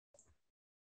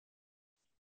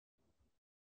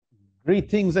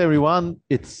Greetings, everyone.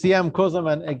 It's CM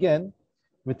Kozaman again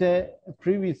with a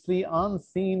previously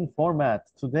unseen format.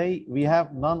 Today, we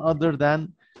have none other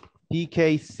than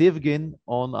TK Sivgin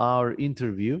on our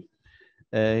interview.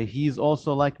 He's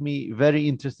also, like me, very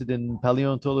interested in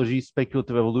paleontology,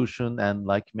 speculative evolution, and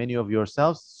like many of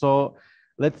yourselves. So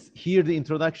let's hear the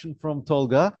introduction from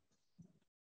Tolga.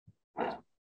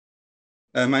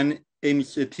 My name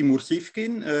is Timur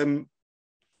Sivgin.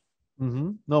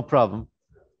 No problem.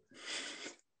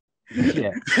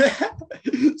 Yeah.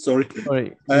 Sorry.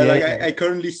 I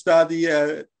currently study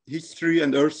history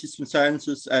and earth system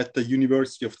sciences at the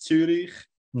University of Zurich.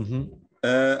 On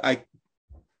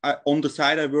the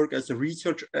side, I work as a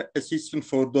research assistant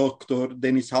for Dr.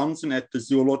 Dennis Hansen at the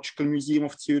Zoological Museum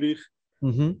of Zurich.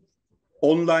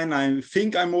 Online, I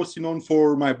think I'm mostly known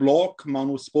for my blog,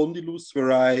 Manus Spondylus,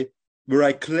 where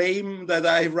I claim that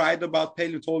I write about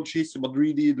paleontology, but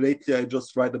really lately I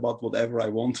just write about whatever I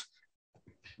want.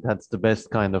 That's the best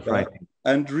kind of writing.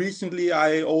 And recently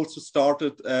I also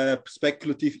started a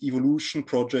speculative evolution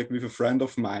project with a friend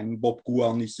of mine. Bob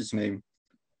Guan is his name.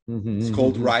 It's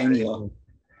called Rhynia.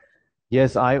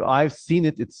 Yes, I've seen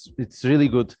it. It's really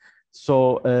good.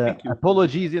 So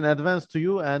apologies in advance to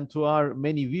you and to our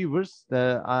many viewers.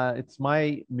 It's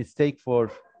my mistake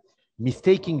for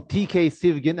mistaking TK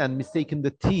Sivgin and mistaking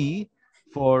the T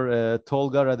for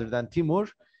Tolga rather than Timur.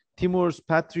 Timur's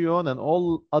Patreon and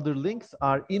all other links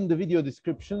are in the video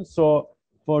description. So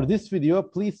for this video,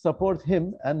 please support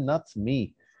him and not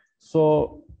me.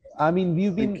 So, I mean,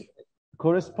 we've been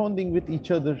corresponding with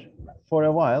each other for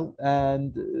a while,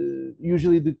 and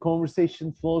usually the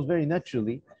conversation flows very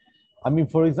naturally. I mean,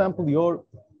 for example, your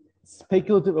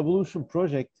speculative evolution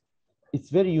project, it's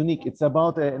very unique. It's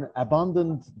about an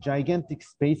abandoned gigantic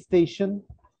space station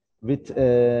with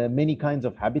many kinds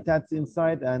of habitats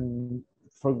inside, and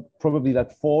for probably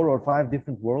like 4 or 5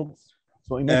 different worlds.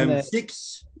 So imagine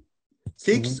six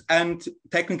and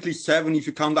technically 7 if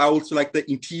you count also like the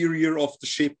interior of the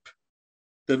ship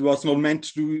that was not meant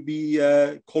to be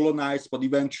colonized, but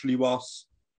eventually was.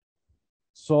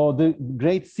 So the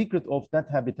great secret of that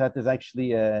habitat is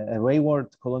actually a wayward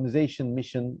colonization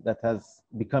mission that has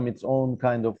become its own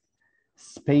kind of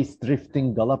space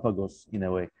drifting Galapagos in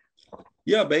a way.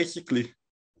 Yeah, basically.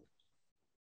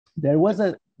 There was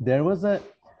a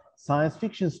science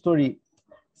fiction story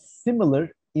similar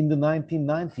in the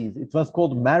 1990s. It was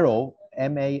called Marrow,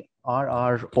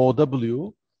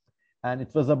 Marrow, and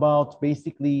it was about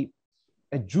basically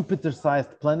a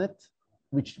Jupiter-sized planet,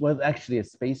 which was actually a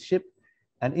spaceship.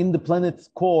 And in the planet's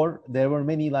core, there were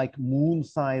many like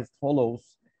moon-sized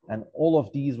hollows, and all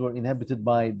of these were inhabited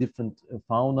by different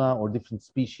fauna or different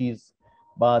species.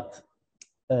 But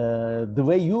the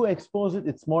way you expose it,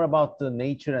 it's more about the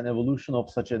nature and evolution of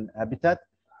such an habitat.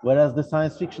 Whereas the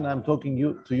science fiction I'm talking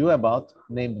to you about,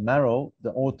 named Marrow,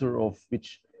 the author of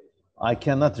which I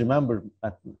cannot remember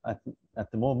at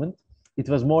the moment, it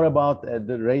was more about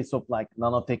the race of like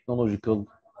nanotechnological,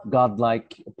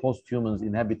 godlike post-humans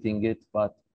inhabiting it.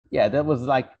 But yeah, that was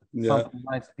like something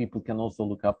nice people can also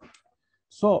look up.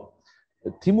 So,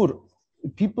 Timur,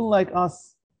 people like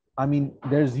us, I mean,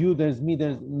 there's you, there's me,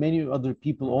 there's many other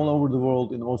people all over the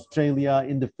world, in Australia,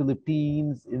 in the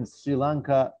Philippines, in Sri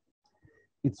Lanka.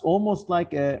 It's almost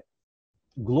like a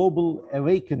global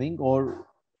awakening, or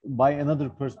by another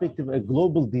perspective, a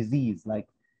global disease, like,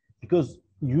 because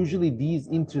usually these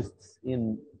interests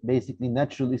in basically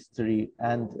natural history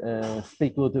and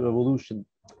speculative evolution,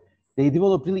 they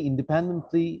develop really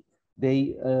independently.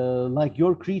 They, like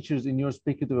your creatures in your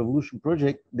speculative evolution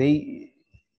project, they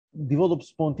develop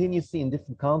spontaneously in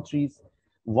different countries.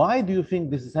 Why do you think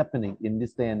this is happening in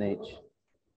this day and age?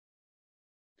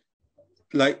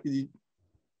 Like, you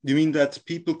mean that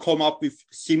people come up with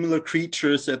similar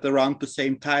creatures at around the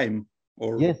same time?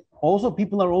 Or yes, also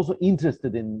people are also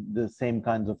interested in the same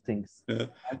kinds of things.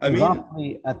 I mean,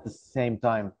 roughly at the same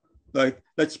time. Like,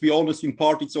 let's be honest, in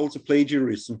part it's also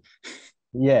plagiarism.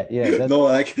 Yeah. No,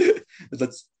 like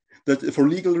that for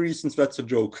legal reasons, that's a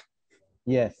joke.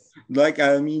 Yes. Like,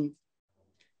 I mean,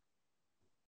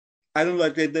 I don't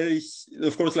like that there is,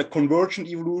 of course, like convergent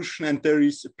evolution and there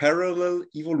is parallel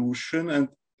evolution, and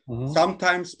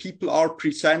sometimes people are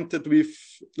presented with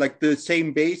like the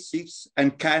same basics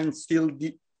and can still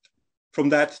from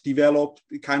that develop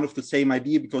kind of the same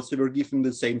idea because they were given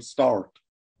the same start,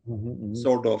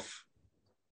 sort of.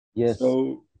 Yes.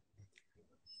 So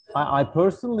I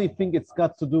personally think it's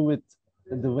got to do with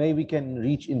the way we can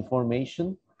reach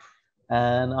information.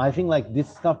 And I think like this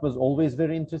stuff was always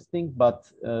very interesting,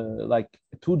 but like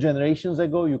 2 generations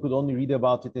ago, you could only read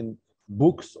about it in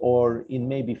books or in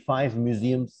maybe 5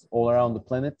 museums all around the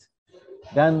planet.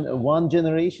 Then one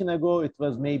generation ago, it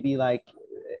was maybe like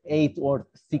 8 or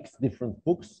 6 different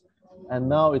books. And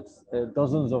now it's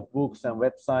dozens of books and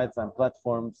websites and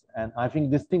platforms. And I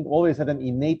think this thing always had an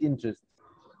innate interest.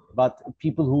 But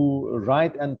people who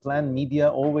write and plan media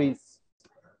always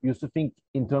used to think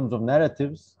in terms of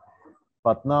narratives.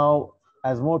 But now,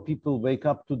 as more people wake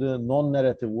up to the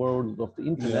non-narrative world of the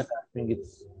internet, I think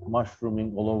it's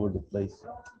mushrooming all over the place.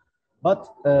 But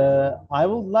I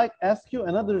would like ask you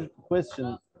another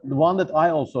question, the one that I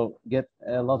also get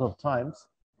a lot of times,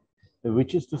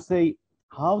 which is to say,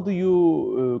 how do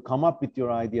you come up with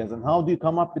your ideas, and how do you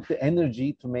come up with the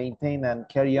energy to maintain and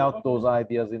carry out those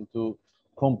ideas into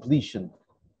completion?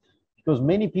 Because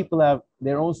many people have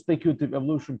their own speculative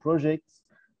evolution projects,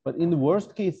 but in the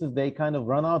worst cases, they kind of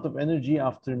run out of energy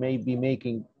after maybe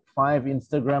making 5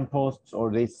 Instagram posts,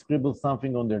 or they scribble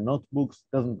something on their notebooks,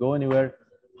 doesn't go anywhere.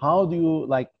 How do you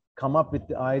like come up with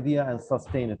the idea and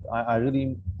sustain it? I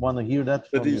really want to hear that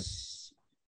from you.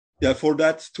 Yeah, for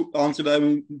that to answer that, I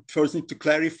mean, first need to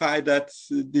clarify that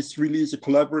this really is a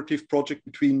collaborative project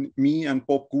between me and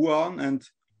Bob Guan. And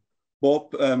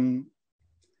Bob,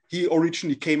 he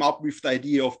originally came up with the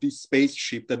idea of this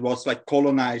spaceship that was like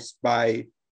colonized by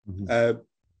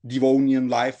Devonian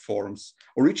life forms.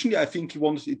 Originally, I think he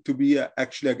wanted it to be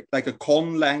actually like a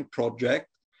conlang project,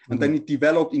 and then it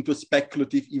developed into a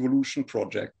speculative evolution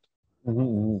project.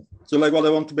 So like what I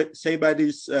want to say by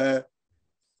this,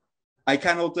 I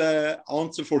cannot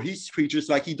answer for his creatures,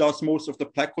 like he does most of the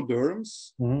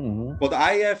placoderms. But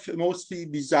I have mostly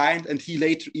designed, and he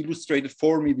later illustrated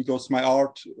for me because my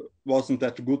art wasn't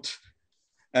that good.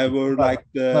 Like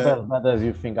not as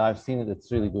you think. I've seen it.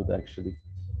 It's really good, actually.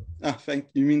 Thank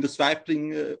you. You mean the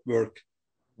stripling work?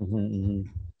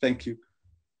 Thank you.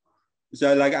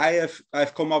 So like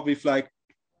I've come up with like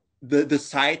the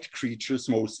side creatures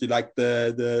mostly, like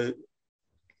the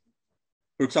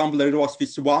for example, there was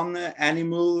this one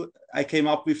animal I came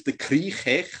up with, the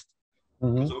Kriechhecht,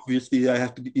 because obviously I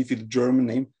have to give it a German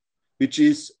name, which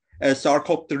is a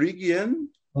Sarcopterygian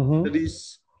that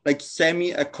is like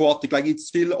semi-aquatic, like it's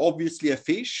still obviously a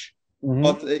fish,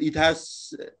 but it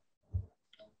has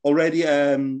already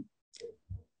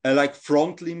like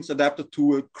front limbs adapted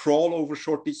to crawl over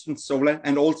short distance,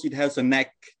 and also it has a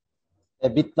neck. A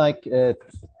bit like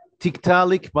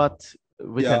Tiktaalik, but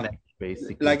with a neck,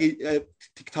 basically. Like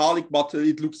Tiktaalik, but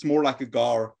it looks more like a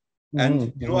gar.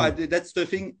 And you know, that's the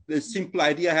thing. The simple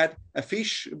idea, I had a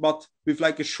fish, but with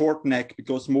like a short neck,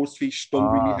 because most fish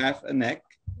don't really have a neck.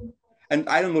 And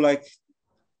I don't know, like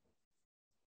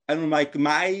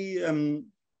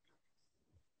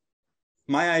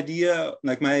my idea,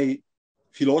 like my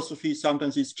philosophy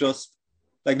sometimes is just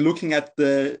like looking at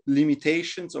the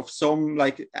limitations of some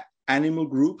like animal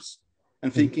groups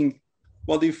and thinking,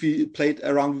 what if we played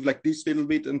around with like this little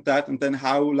bit and that, and then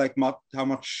how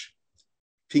much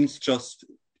things just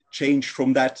change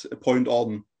from that point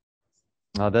on.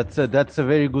 That's a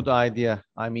very good idea.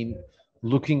 I mean,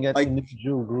 looking at like,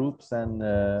 individual groups and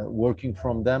working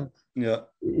from them. Yeah,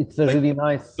 it's a like, really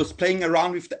nice. Just playing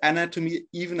around with the anatomy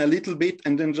even a little bit,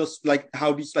 and then just like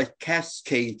how this like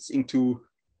cascades into.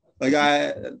 Like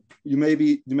you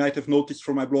might have noticed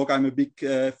from my blog, I'm a big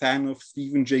fan of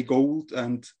Stephen Jay Gould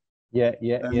and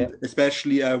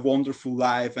especially A Wonderful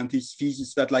Life, and his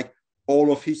thesis that like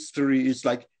all of history is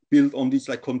like built on these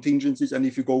like contingencies, and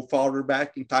if you go farther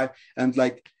back in time and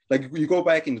like you go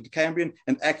back into the Cambrian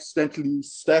and accidentally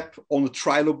step on a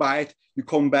trilobite, you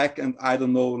come back and I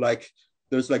don't know, like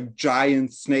there's like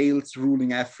giant snails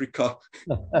ruling Africa.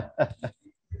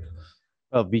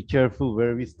 Well, be careful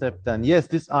where we step then. Yes,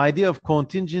 this idea of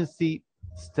contingency,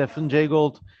 Stephen Jay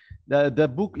Gould,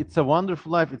 the book, It's a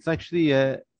Wonderful Life, it's actually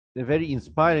a very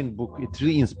inspiring book. It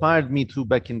really inspired me too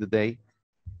back in the day.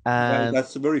 And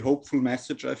that's a very hopeful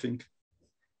message, I think,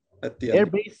 at the their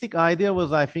end. Basic idea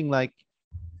was, I think, like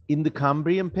in the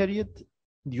Cambrian period,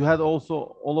 you had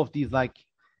also all of these like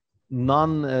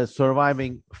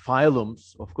non-surviving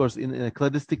phylums. Of course, in a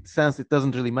cladistic sense, it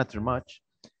doesn't really matter much,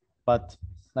 but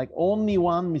like only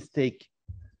one mistake,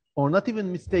 or not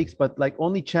even mistakes, but like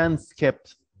only chance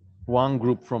kept one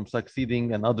group from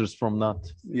succeeding and others from not.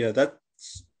 Yeah, that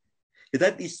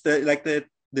is the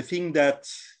thing that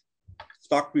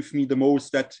stuck with me the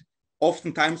most, that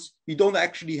oftentimes we don't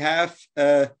actually have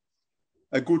a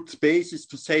good basis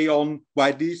to say on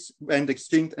why this went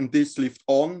extinct and this lived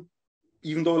on,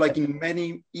 even though like in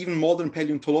many even modern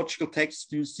paleontological texts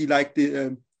you see like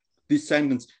the this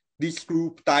sentence, this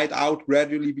group died out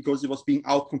gradually because it was being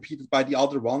outcompeted by the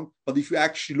other one. But if you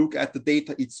actually look at the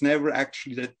data, it's never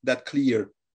actually that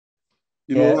clear.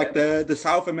 You know, like the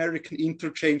South American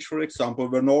interchange, for example,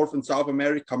 where North and South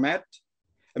America met,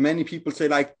 many people say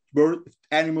like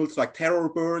animals like terror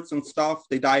birds and stuff,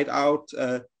 they died out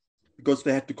because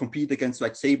they had to compete against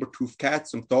like saber-toothed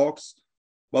cats and dogs.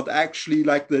 But actually,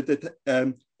 like the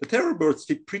terror birds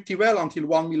did pretty well until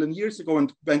 1 million years ago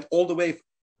and went all the way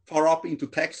far up into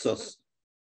Texas.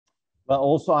 But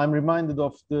also, I'm reminded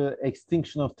of the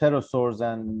extinction of pterosaurs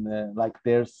and like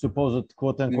their supposed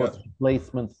quote-unquote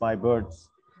replacements by birds.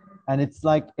 And it's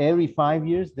like every 5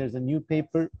 years, there's a new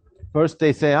paper. First,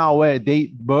 they say, oh, well,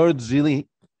 birds really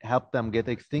helped them get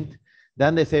extinct.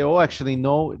 Then they say, oh, actually,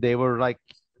 no, they were like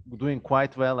doing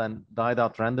quite well and died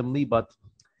out randomly. But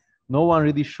no one's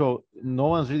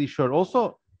really sure.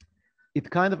 Also, it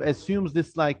kind of assumes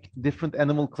this like different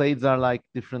animal clades are like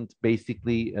different,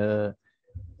 basically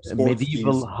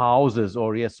medieval houses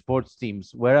or sports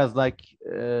teams. Whereas like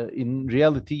in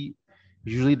reality,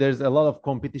 usually there's a lot of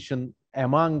competition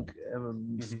among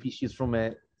species from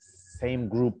a same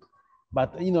group.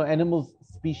 But animal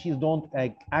species don't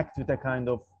act with a kind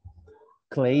of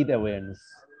clade awareness,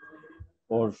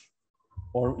 or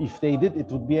if they did, it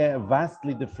would be a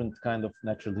vastly different kind of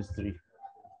natural history.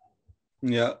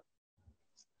 Yeah,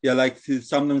 like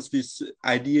sometimes this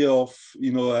idea of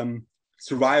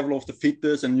survival of the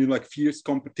fittest and like fierce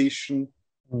competition,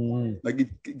 like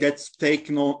it gets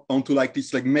taken onto like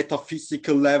this like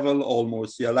metaphysical level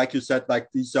almost. Yeah, like you said, like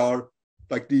these are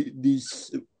like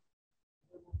these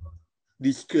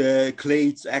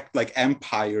clades act like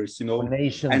empires,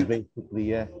 nations, and basically.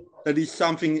 Yeah, that is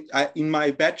something in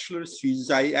my bachelor's thesis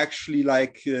I actually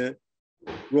like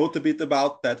wrote a bit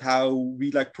about that, how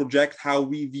we like project how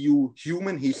we view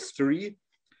human history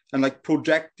and like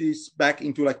project this back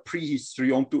into like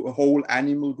prehistory onto whole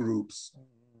animal groups.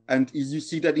 And you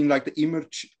see that in like the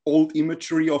old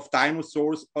imagery of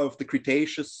dinosaurs of the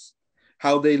Cretaceous,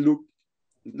 how they look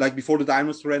like before the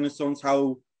dinosaur renaissance,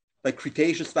 how like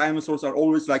Cretaceous dinosaurs are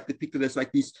always like depicted as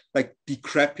like these like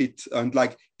decrepit and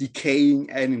like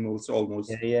decaying animals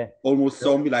almost. Almost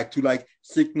zombie-like, to like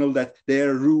signal that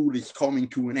their rule is coming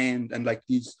to an end and like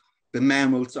the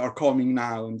mammals are coming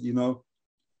now, and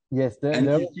Yes, and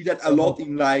you see that a lot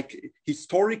in like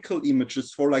historical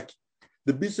images for like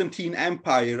the Byzantine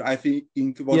Empire. I think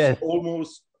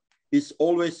was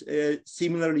always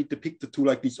similarly depicted to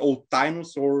like these old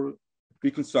dinosaur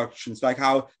reconstructions, like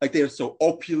how like they're so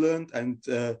opulent and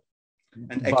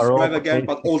extravagant,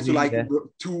 but also like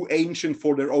too ancient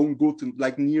for their own good and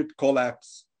like near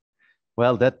collapse.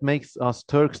 Well, that makes us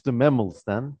Turks the mammals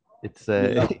then. It's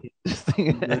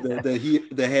interesting.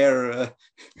 the hair.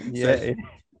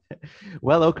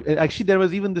 Well, okay. Actually, there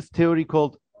was even this theory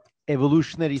called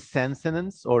evolutionary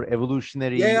senescence or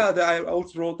evolutionary. I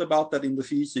also wrote about that in the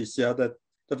thesis.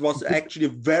 That was actually a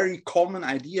very common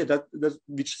idea that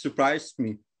which surprised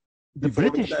me. The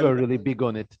British were really big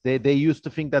on it. They used to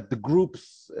think that the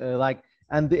groups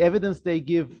and the evidence they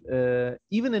give,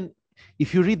 even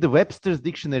if you read the Webster's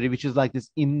dictionary, which is like this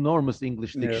enormous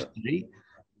English dictionary,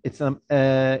 it's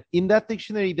in that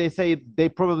dictionary they say they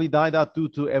probably died out due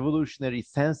to evolutionary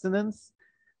senescence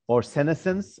or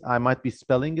senescence. I might be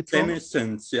spelling it wrong.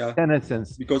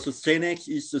 Senescence, because the senex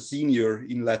is a senior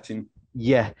in Latin.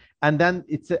 Yeah, and then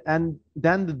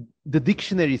the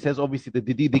dictionary says, obviously the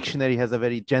DD dictionary has a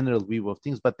very general view of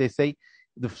things, but they say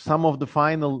some of the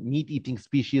final meat-eating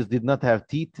species did not have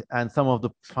teeth, and some of the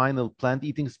final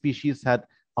plant-eating species had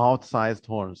outsized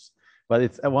horns. But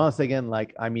it's once again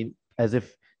like, I mean, as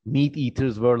if meat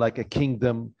eaters were like a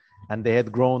kingdom and they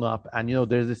had grown up, and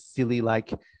there's this silly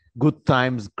like good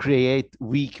times create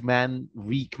weak man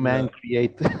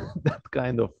create that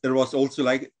kind of.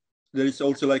 There is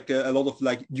also like a lot of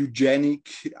like eugenic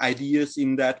ideas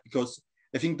in that, because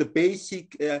I think the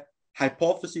basic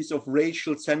hypothesis of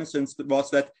racial senescence was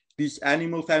that these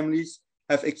animal families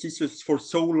have existed for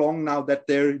so long now that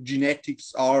their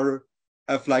genetics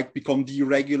have like become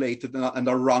deregulated and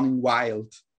are running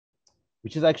wild.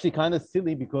 Which is actually kind of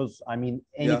silly, because I mean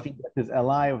anything that is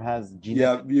alive has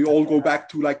genetics. We all go back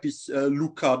to like this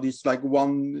Luca, this like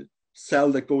one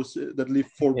cell that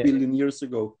lived 4 billion years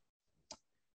ago.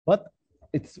 But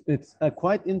it's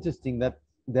quite interesting that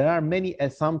there are many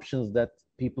assumptions that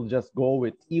people just go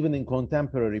with, even in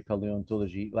contemporary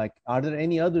paleontology. Like, are there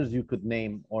any others you could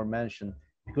name or mention?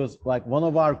 Because like one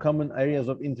of our common areas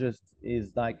of interest is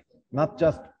like not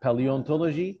just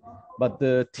paleontology, but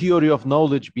the theory of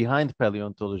knowledge behind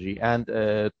paleontology. And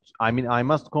I mean, I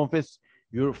must confess,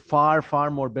 you're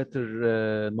far more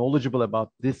better knowledgeable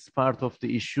about this part of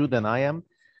the issue than I am.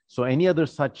 So any other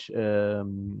such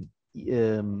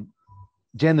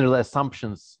general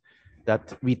assumptions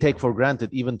that we take for granted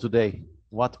even today,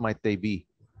 what might they be?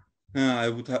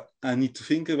 I need to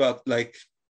think about, like,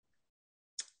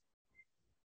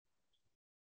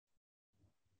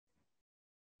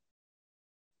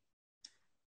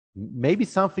 maybe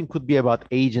something could be about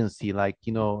agency, like,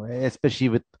 you know, especially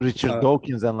with Richard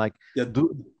Dawkins, and like, yeah.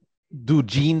 do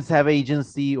genes have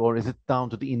agency, or is it down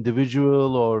to the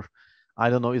individual, or I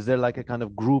don't know, is there like a kind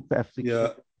of group affliction?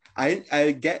 Yeah,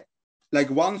 I get, like,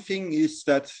 one thing is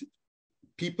that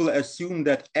people assume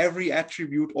that every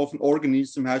attribute of an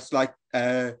organism has like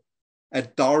a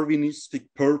Darwinistic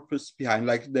purpose behind,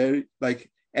 like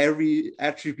every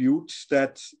attribute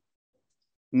that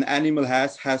an animal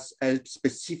has a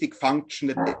specific function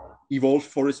that evolved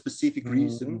for a specific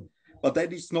reason. But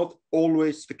that is not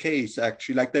always the case,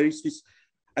 actually. Like, there is this,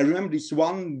 I remember this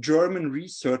one German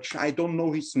researcher, I don't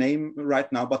know his name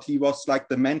right now, but he was like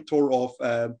the mentor of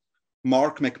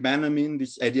Mark McManaman,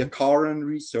 this Ediacaran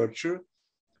researcher.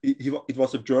 It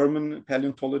was a German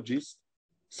paleontologist.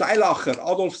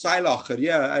 Adolf Seilacher,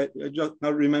 yeah, I just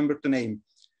now remembered the name.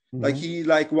 Like, he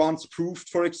like once proved,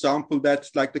 for example, that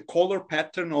like the color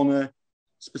pattern on a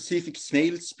specific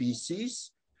snail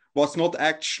species was not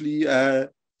actually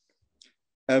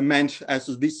meant as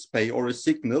a display or a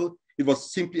signal. It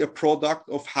was simply a product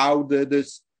of how the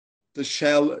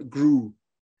shell grew,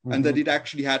 and that it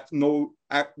actually had no,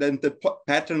 then the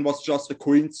pattern was just a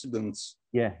coincidence.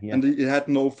 Yeah. And it had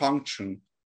no function.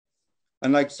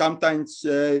 And like sometimes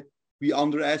we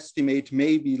underestimate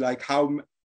maybe like how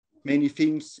many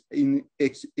things in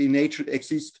nature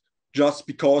exist just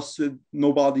because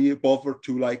nobody bothered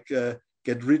to like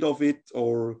get rid of it,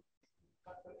 or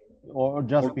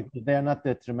just because they are not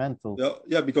detrimental.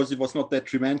 Yeah, because it was not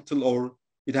detrimental, or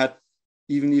it had,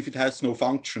 even if it has no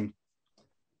function.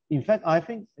 In fact, I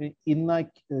think in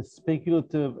like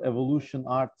speculative evolution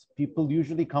art, people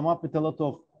usually come up with a lot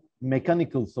of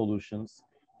mechanical solutions.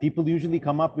 People usually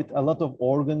come up with a lot of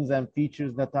organs and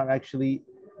features that are actually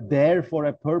there for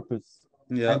a purpose.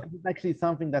 Yeah. And it's actually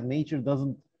something that nature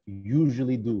doesn't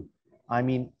usually do. I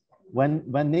mean,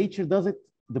 when nature does it,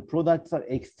 the products are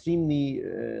extremely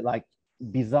like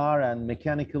bizarre and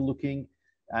mechanical looking.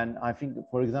 And I think,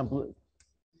 for example,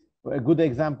 a good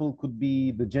example could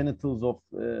be the genitals of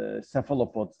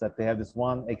cephalopods, that they have this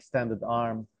one extended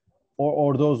arm,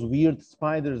 or those weird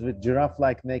spiders with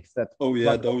giraffe-like necks that. Oh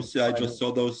yeah, those. Yeah, I just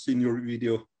saw those in your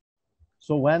video.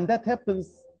 So when that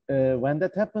happens,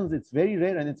 it's very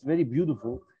rare and it's very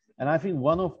beautiful. And I think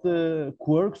one of the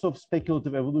quirks of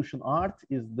speculative evolution art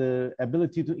is the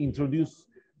ability to introduce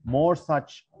more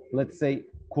such, let's say,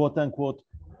 quote unquote,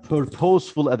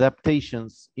 purposeful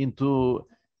adaptations into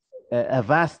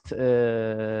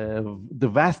the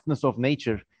vastness of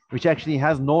nature, which actually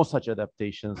has no such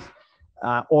adaptations,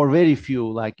 or very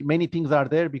few. Like, many things are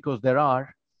there because there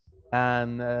are,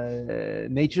 and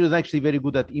nature is actually very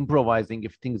good at improvising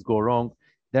if things go wrong.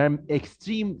 There are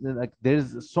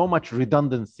there's so much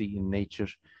redundancy in nature.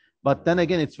 But then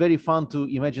again, it's very fun to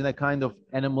imagine a kind of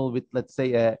animal with, let's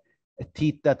say, a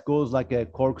teeth that goes like a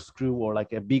corkscrew, or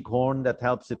like a big horn that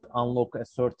helps it unlock a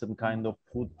certain kind of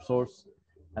food source.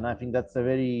 And I think that's a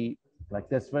very, like,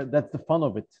 that's the fun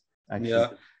of it, actually.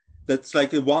 Yeah, that's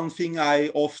like one thing I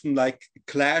often like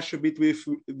clash a bit with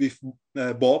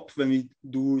Bob when we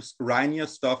do Rhynia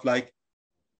stuff. Like,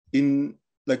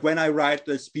 when I write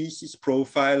a species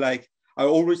profile, like, I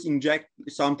always inject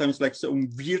sometimes like some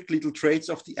weird little traits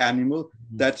of the animal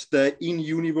that the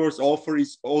in-universe author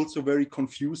is also very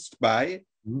confused by,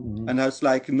 and has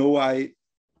like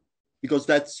because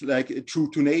that's like true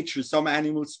to nature. Some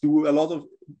animals do a lot of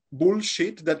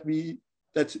bullshit that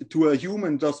to a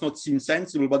human does not seem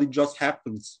sensible, but it just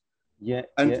happens. Yeah.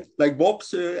 And like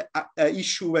Bob's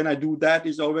issue when I do that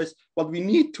is always, but we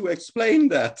need to explain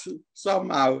that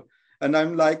somehow. And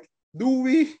I'm like, do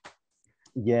we?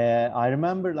 Yeah, I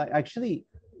remember, like, actually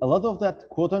a lot of that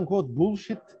quote unquote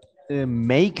bullshit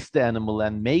makes the animal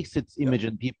and makes its image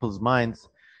in people's minds.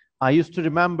 I used to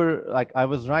remember, like, I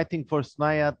was writing for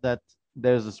Snaya that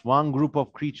there's this one group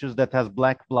of creatures that has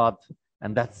black blood,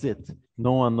 and that's it.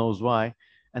 No one knows why.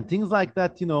 And things like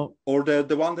that, you know. Or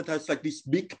the one that has like this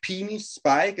big penis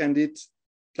spike, and it's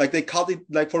like they cut it,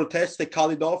 like for a test, they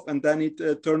cut it off, and then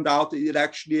it turned out it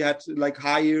actually had like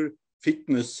higher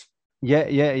thickness. Yeah.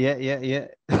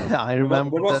 I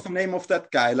remember. What was the name of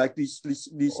that guy? Like this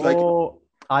like. Oh,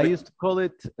 I used to call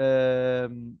it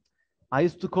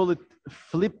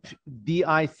Flip Dick,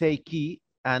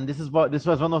 and this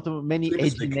was one of the many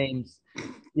edgy names.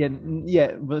 Yeah,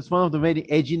 it's one of the very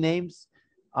edgy names.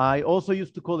 I also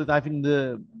used to call it, I think,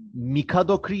 the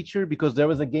Mikado creature, because there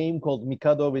was a game called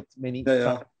Mikado with many.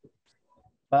 Yeah.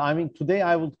 But I mean, today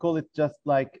I would call it just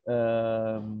like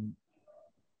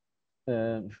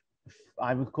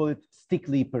I would call it Stick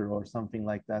Leaper or something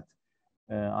like that.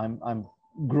 I'm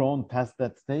grown past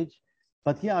that stage.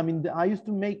 But yeah, I mean, I used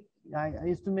to make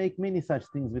many such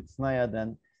things with Snaya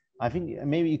then. I think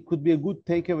maybe it could be a good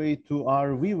takeaway to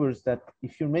our viewers that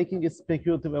if you're making a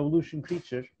speculative evolution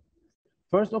creature,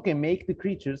 first, okay, make the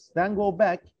creatures, then go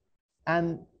back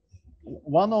and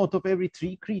one out of every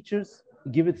 3 creatures,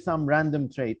 give it some random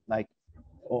trait, like,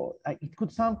 or it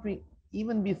could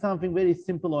even be something very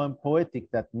simple or poetic,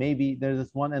 that maybe there's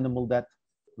this one animal that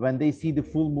when they see the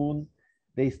full moon,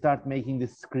 they start making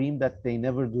this scream that they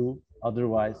never do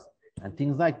otherwise. And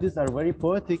things like this are very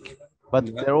poetic, but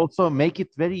they also make it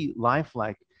very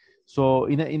lifelike. So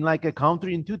in like a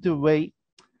counterintuitive way,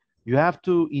 you have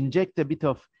to inject a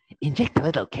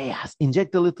little chaos,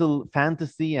 inject a little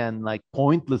fantasy and like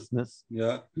pointlessness,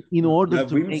 in order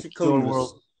to make your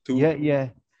world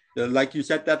too. Like you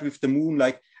said that with the moon,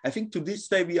 like I think to this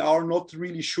day we are not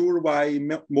really sure why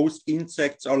most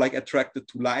insects are like attracted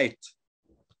to light.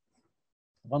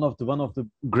 One of the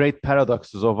great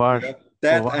paradoxes of our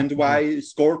and why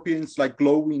scorpions like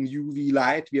glow in UV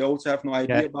light, we also have no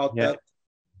idea about that.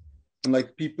 And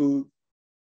like people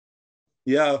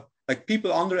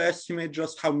underestimate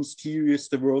just how mysterious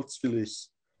the world still is.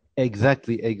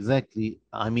 Exactly.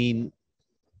 I mean,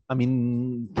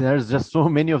 there's just so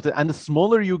many of them. And the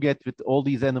smaller you get with all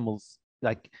these animals,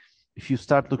 like if you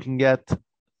start looking at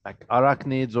like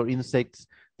arachnids or insects,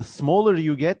 the smaller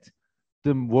you get,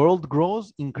 the world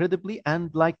grows incredibly, and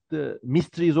like the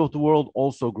mysteries of the world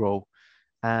also grow.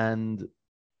 And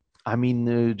I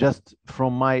mean, just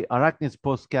from my arachnids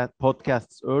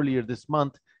podcasts earlier this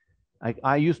month,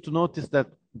 I used to notice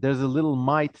that there's a little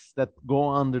mites that go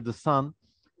under the sun,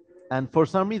 and for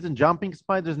some reason, jumping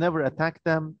spiders never attack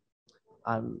them.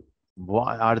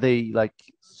 Why are they like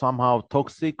somehow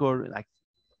toxic, or like,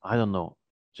 I don't know,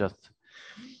 just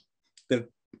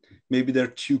maybe they're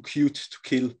too cute to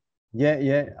kill.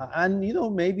 Yeah, and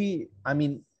maybe, I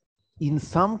mean, in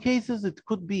some cases it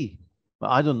could be, but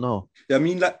I don't know. I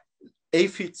mean, like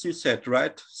aphids, you said,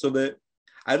 right? So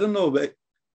I don't know, but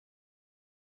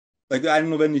like, I don't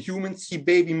know, when humans see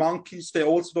baby monkeys, they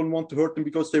also don't want to hurt them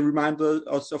because they remind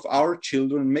us of our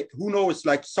children. Who knows,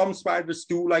 like some spiders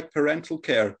do like parental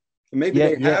care. Maybe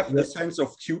they have a sense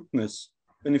of cuteness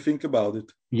when you think about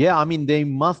it. Yeah, I mean, they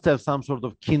must have some sort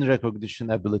of kin recognition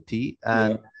ability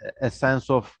and a sense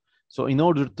of, so in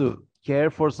order to care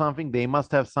for something, they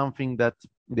must have something that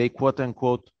they quote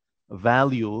unquote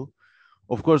value.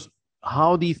 Of course,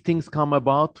 how these things come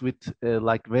about with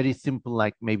like very simple,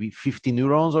 like maybe 50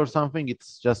 neurons or something,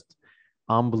 it's just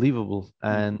unbelievable,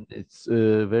 and it's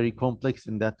very complex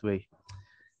in that way.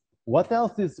 What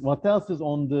else is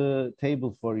on the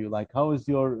table for you? Like, how is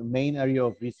your main area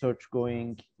of research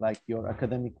going? Like your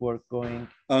academic work going?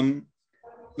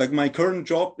 Like my current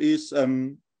job is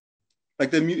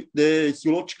like the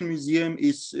Zoological Museum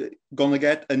is gonna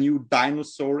get a new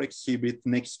dinosaur exhibit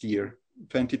next year,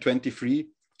 2023.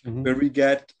 Where we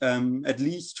get at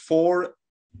least 4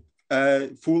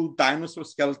 full dinosaur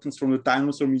skeletons from the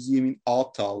Dinosaur Museum in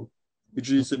Aartal, which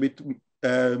is a bit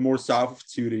more south of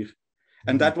Zurich.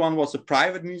 And that one was a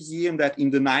private museum that in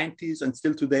the 90s and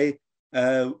still today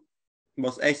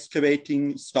was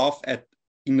excavating stuff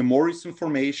in the Morrison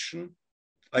Formation.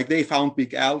 Like they found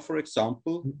Big Al, for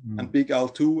example, and Big Al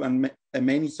 2, and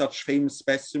many such famous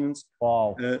specimens.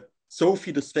 Wow.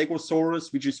 Sophie the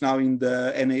Stegosaurus, which is now in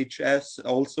the NHS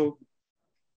also.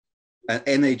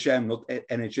 NHM, not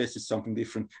NHS, is something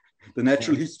different. The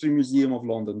Natural History Museum of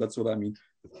London, that's what I mean.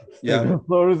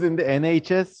 Stegosaurus in the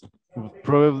NHS,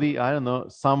 probably, I don't know,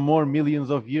 some more millions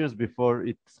of years before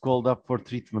it's called up for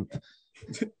treatment.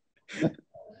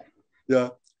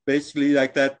 Basically,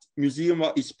 like that museum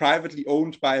is privately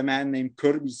owned by a man named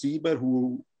Kirby Sieber,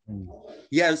 who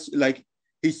like,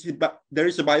 there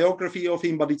is a biography of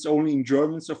him, but it's only in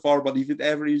German so far. But if it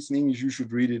ever is in English, you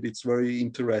should read it. It's very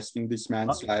interesting, this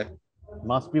man's life.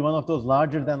 Must be one of those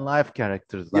larger than life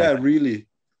characters. Like. Yeah, really.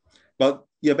 But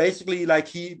basically, like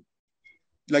he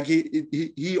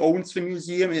owns the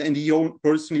museum, and he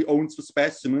personally owns the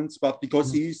specimens. But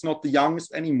because he's not the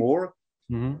youngest anymore,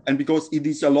 and because it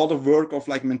is a lot of work of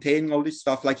like maintaining all this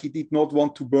stuff, like he did not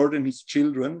want to burden his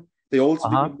children. They also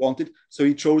didn't want it. So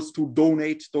he chose to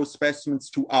donate those specimens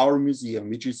to our museum,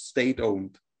 which is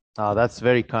state-owned. Oh, that's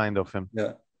very kind of him.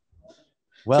 Yeah.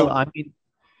 Well, I mean,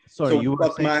 sorry, you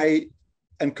were saying...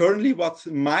 And currently what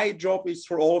my job is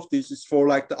for all of this is for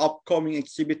like the upcoming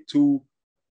exhibit to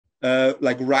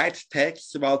like write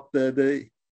texts about the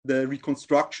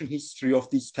reconstruction history of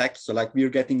these texts. So like we're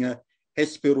getting a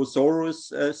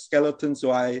Hesperosaurus skeleton.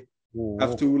 So I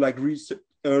have to like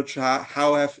research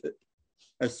how have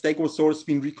a Stegosaurus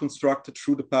been reconstructed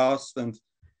through the past. And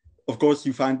of course,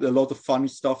 you find a lot of funny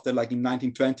stuff that, like in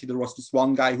 1920, there was this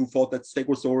one guy who thought that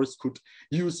Stegosaurus could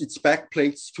use its back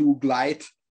plates to glide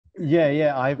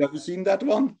Yeah. Have you seen that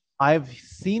one? I've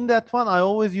seen that one. I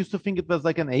always used to think it was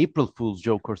like an April Fool's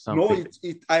joke or No,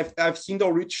 something. I've seen the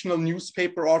original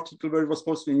newspaper article where it was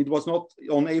posted. It was not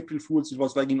on April Fools. It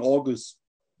was like in August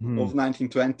of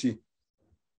 1920.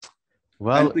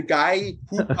 Well, and the guy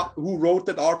who wrote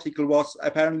that article was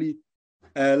apparently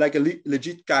like a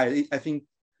legit guy. I think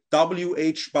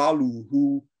W.H. Balu,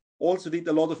 who also did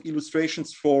a lot of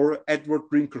illustrations for Edward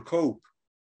Brinker Cope.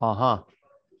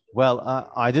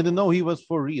 Well, I didn't know he was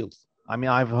for real. I mean,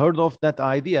 I've heard of that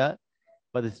idea,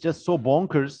 but it's just so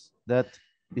bonkers that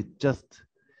it just.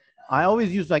 I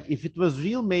always use like if it was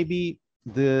real, maybe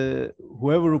the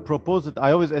whoever who proposed it.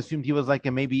 I always assumed he was like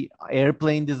a maybe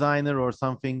airplane designer or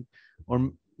something,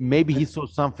 or maybe he saw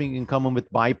something in common with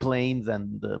biplanes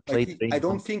and plate trains. I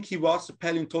don't think he was a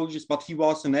paleontologist, but he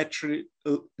was a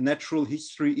natural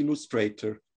history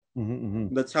illustrator.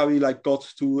 That's how he like got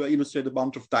to illustrate a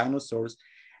bunch of dinosaurs.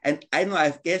 And I don't know,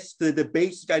 I guess the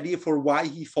basic idea for why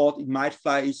he thought it might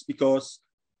fly is because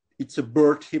it's a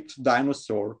bird-hipped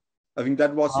dinosaur. I think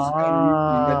that was his main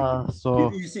reasoning. So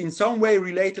it is in some way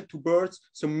related to birds,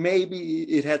 so maybe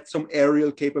it had some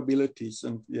aerial capabilities.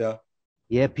 And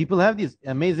yeah, people have these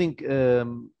amazing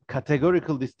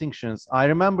categorical distinctions. I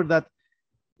remember that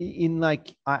in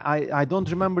like I don't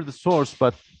remember the source,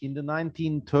 but in the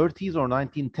 1930s or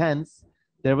 1910s,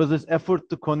 there was this effort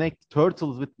to connect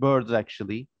turtles with birds.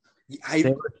 Actually, they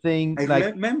were saying I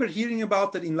remember hearing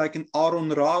about that in like an Aaron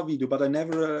Ra video, but I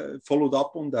never followed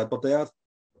up on that. But they are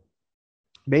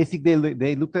basically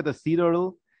they looked at a sea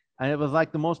turtle, and it was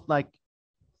like the most like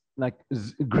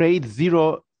grade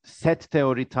zero set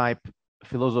theory type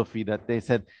philosophy that they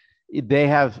said they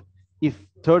have. If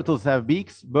turtles have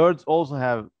beaks, birds also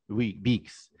have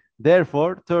beaks.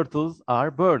 Therefore, turtles are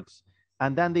birds.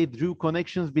 And then they drew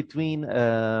connections between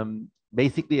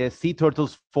basically a sea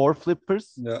turtle's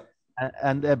flippers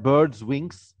and a bird's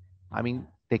wings. I mean,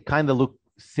 they kind of look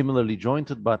similarly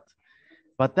jointed, but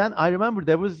then I remember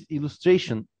there was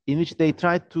illustration in which they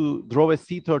tried to draw a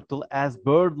sea turtle as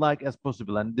bird-like as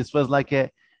possible. And this was like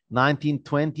a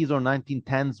 1920s or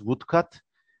 1910s woodcut.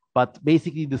 But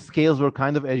basically the scales were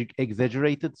kind of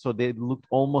exaggerated, so they looked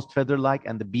almost feather-like,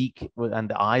 and the beak and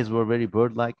the eyes were very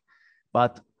bird-like.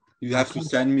 But you have to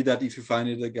send me that if you find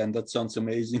it again. That sounds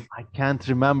amazing. I can't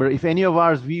remember. If any of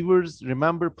our viewers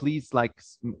remember, please like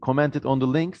comment it on the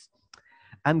links.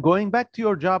 And going back to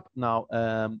your job now,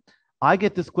 I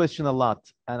get this question a lot,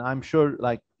 and I'm sure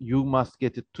like you must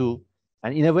get it too.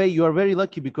 And in a way, you are very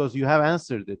lucky because you have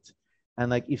answered it. And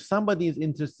like, if somebody is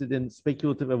interested in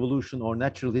speculative evolution or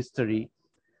natural history,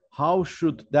 how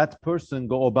should that person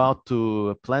go about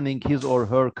to planning his or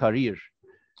her career?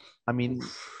 I mean,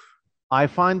 I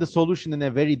find the solution in a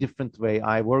very different way.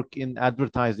 I work in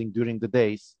advertising during the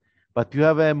days, but you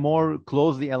have a more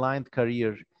closely aligned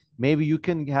career. Maybe you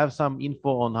can have some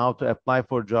info on how to apply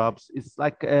for jobs. It's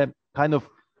like a kind of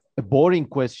a boring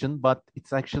question, but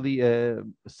it's actually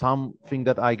something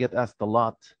that I get asked a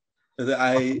lot.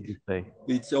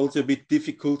 It's also a bit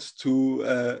difficult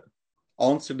to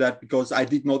answer that because I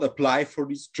did not apply for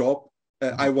this job.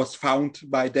 I was found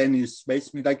by Dennis.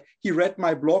 Basically, like he read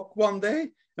my blog one day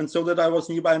and saw that I was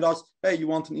nearby and asked, "Hey, you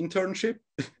want an internship?"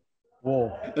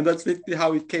 Whoa. And that's literally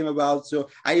how it came about. So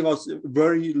I was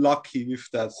very lucky with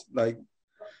that. Like,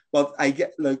 but I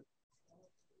get like,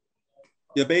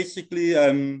 basically,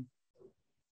 I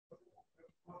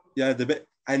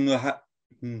don't know how.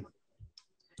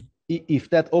 If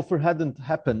that offer hadn't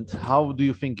happened, how do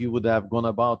you think you would have gone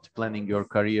about planning your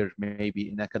career, maybe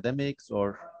in academics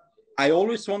or? I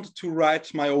always wanted to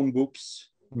write my own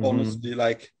books, honestly,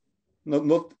 like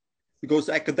not because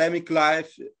academic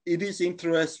life, it is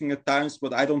interesting at times,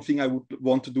 but I don't think I would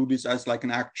want to do this as like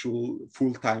an actual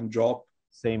full-time job.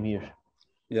 Same here.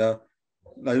 Yeah.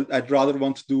 I'd rather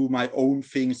want to do my own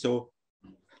thing. So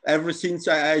ever since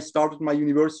I started my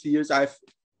university years, I've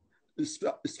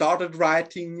started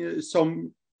writing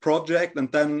some project,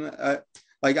 and then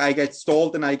like I get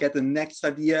stalled and I get the next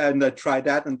idea and I try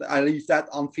that and I leave that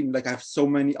unfinished. Like I have so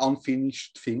many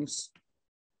unfinished things.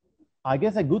 I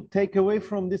guess a good takeaway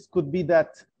from this could be that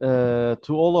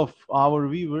to all of our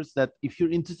viewers, that if you're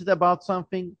interested about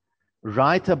something,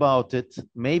 write about it.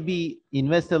 Maybe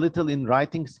invest a little in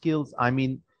writing skills. I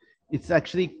mean, it's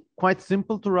actually quite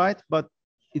simple to write, but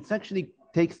it's actually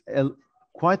takes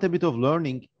quite a bit of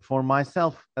learning for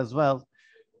myself as well,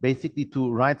 basically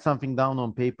to write something down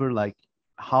on paper, like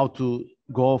how to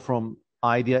go from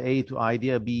idea A to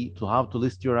idea B, to how to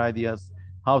list your ideas,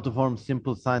 how to form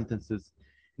simple sentences.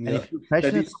 And if you're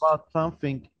passionate about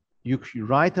something, you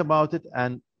write about it,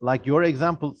 and like your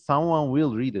example, someone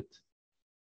will read it.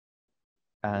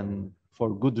 And for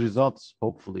good results,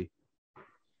 hopefully.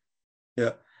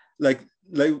 Yeah, like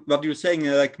what you're saying,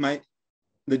 like my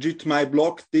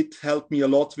blog did help me a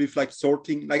lot with like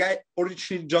sorting. Like I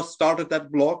originally just started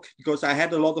that blog because I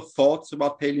had a lot of thoughts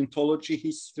about paleontology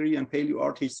history and paleo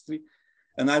art history,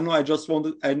 and I know I just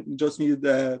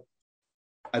needed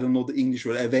I don't know the English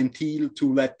word, a ventil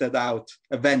to let that out.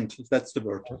 A vent, that's the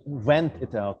word. Vent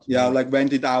it out. Yeah, like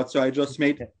vent it out. So I just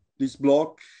made this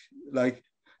blog, like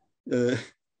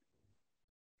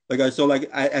I saw, like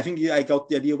I think I got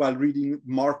the idea while reading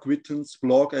Mark Witten's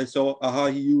blog. I saw,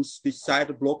 he used this site,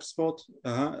 a blogspot.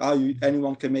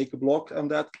 Anyone can make a blog on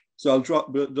that. So I'll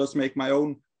just make my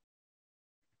own.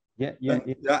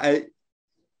 And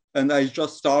I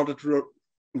just started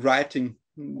writing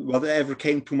whatever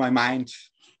came to my mind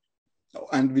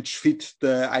and which fit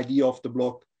the idea of the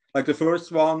blog. Like the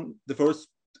first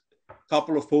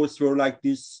couple of posts were like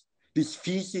this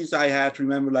thesis I had,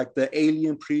 remember, like the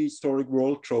alien prehistoric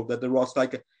world trope, that there was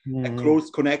like a close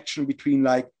connection between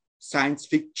like science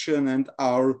fiction and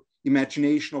our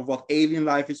imagination of what alien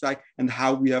life is like and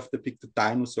how we have depicted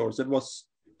dinosaurs. That was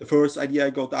the first idea I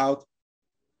got out.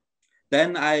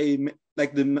 Then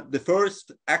the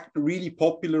first really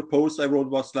popular post I wrote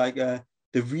was like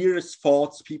the weirdest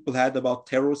thoughts people had about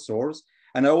pterosaurs.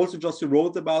 And I also just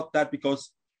wrote about that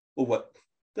because,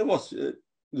 there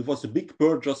was a big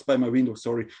bird just by my window,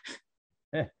 sorry.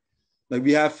 Yeah. Like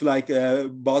we have like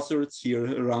buzzards here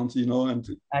around, and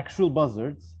actual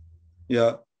buzzards.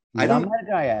 Yeah.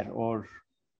 Lammergeier or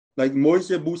like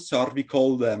Mäusebussard, we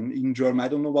call them in German. I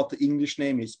don't know what the English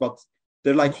name is, but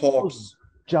they're like hawks.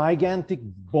 Gigantic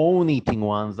bone-eating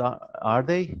ones, are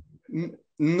they?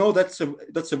 No, that's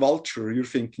a vulture you're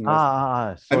thinking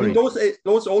of. Sorry. I mean,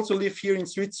 those also live here in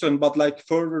Switzerland, but like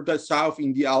further south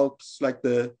in the Alps, like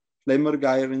the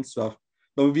Lemmergeier and stuff.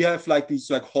 So we have like these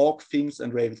like hawk things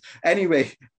and ravens.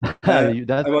 Anyway, I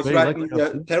was writing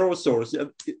pterosaurs.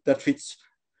 That fits.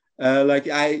 Like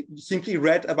I simply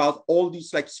read about all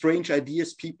these like strange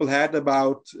ideas people had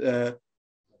about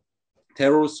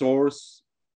pterosaurs.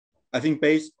 I think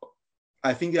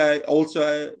I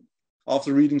also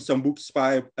after reading some books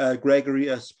by Gregory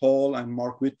S. Paul and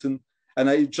Mark Witten, and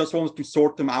I just wanted to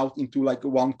sort them out into like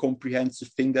one comprehensive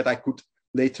thing that I could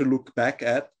later look back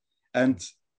at. And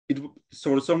it,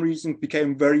 for some reason,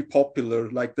 became very popular.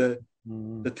 Like the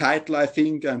title, I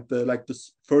think, and the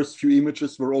first few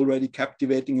images were already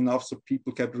captivating enough, so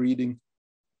people kept reading.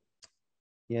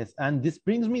 Yes, and this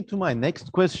brings me to my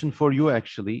next question for you,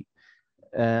 actually.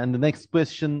 And the next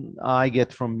question I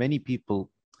get from many people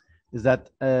is that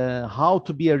how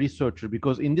to be a researcher,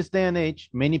 because in this day and age,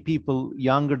 many people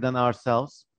younger than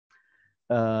ourselves,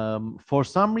 for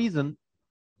some reason,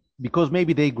 because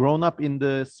maybe they grown up in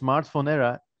the smartphone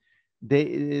era,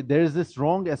 there is this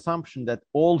wrong assumption that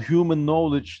all human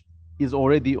knowledge is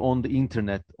already on the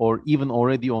internet or even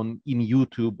already in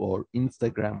YouTube or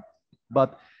Instagram.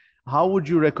 But how would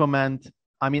you recommend?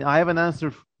 I mean, I have an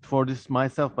answer for this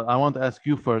myself, but I want to ask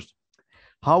you first.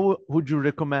 How would you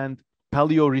recommend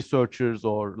paleo researchers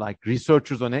or like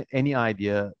researchers on any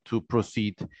idea to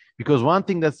proceed? Because one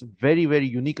thing that's very, very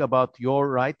unique about your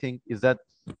writing is that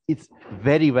it's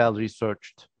very well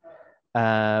researched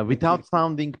without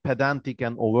sounding pedantic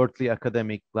and overtly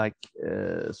academic. Like,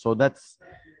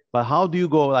 but how do you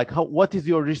go? Like, what is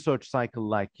your research cycle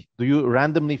like? Do you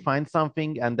randomly find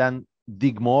something and then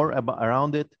dig more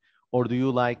around it? Or do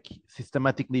you like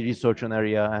systematically research an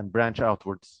area and branch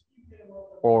outwards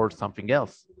or something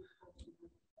else?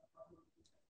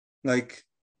 Like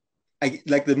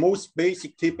the most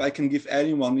basic tip I can give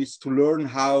anyone is to learn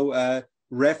how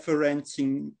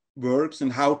referencing works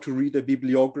and how to read a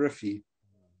bibliography.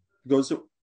 Because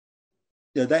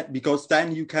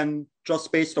then you can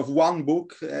just based off one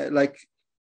book, like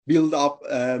build up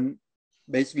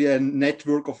basically a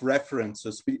network of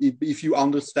references. If you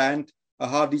understand,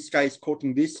 this guy is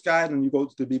quoting this guy, and you go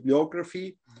to the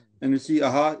bibliography and you see,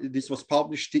 this was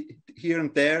published here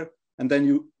and there, and then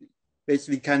you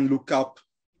basically can look up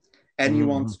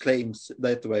anyone's claims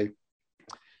that way.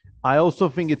 I also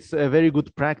think it's a very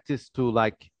good practice to,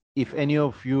 like, if any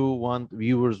of you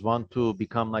viewers want to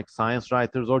become like science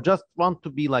writers or just want to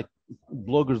be like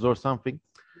bloggers or something,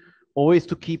 always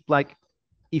to keep like,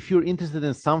 if you're interested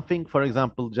in something, for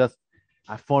example, just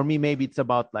for me, maybe it's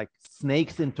about like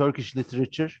snakes in Turkish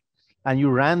literature, and you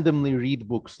randomly read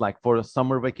books like for a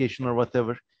summer vacation or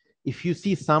whatever. If you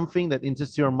see something that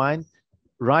interests your mind,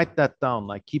 write that down,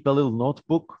 like keep a little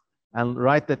notebook and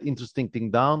write that interesting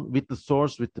thing down with the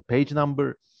source, with the page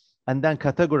number, and then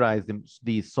categorize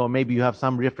these. So maybe you have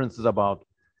some references about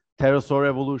pterosaur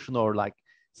evolution or like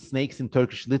snakes in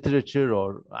Turkish literature,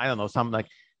 or I don't know, some like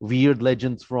weird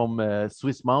legends from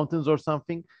Swiss mountains or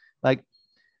something. Like,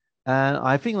 and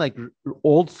I think like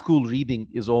old school reading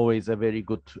is always a very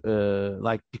good,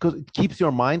 like, because it keeps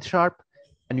your mind sharp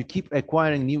and you keep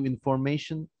acquiring new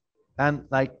information. And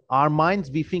like our minds,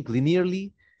 we think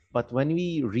linearly, but when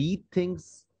we read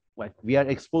things, like we are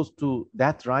exposed to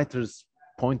that writer's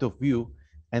point of view,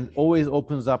 and always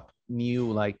opens up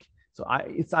new like. So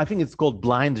I think it's called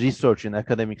blind research in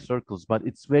academic circles, but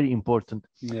it's very important.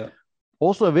 Yeah.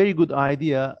 Also, a very good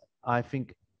idea, I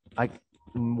think. Like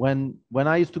when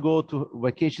I used to go to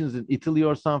vacations in Italy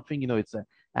or something, it's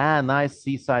a nice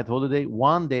seaside holiday.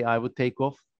 One day I would take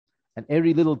off, and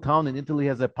every little town in Italy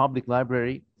has a public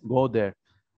library. Go there,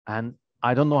 and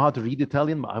I don't know how to read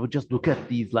Italian, but I would just look at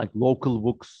these like local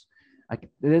books. Like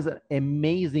there's an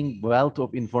amazing wealth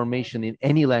of information in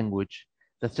any language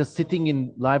that's just sitting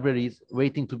in libraries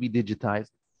waiting to be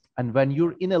digitized. And when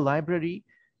you're in a library,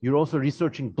 you're also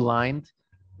researching blind,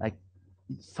 like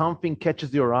something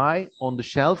catches your eye on the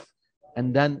shelf,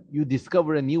 and then you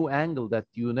discover a new angle that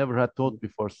you never had thought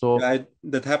before. So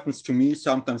that happens to me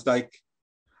sometimes. Like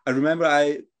I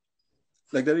remember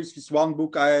there is this one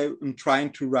book I'm trying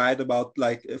to write about,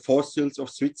 like fossils of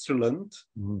Switzerland,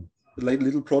 like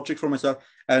little project for myself.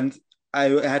 And I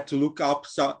had to look up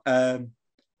a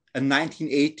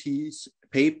 1980s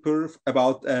paper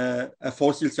about a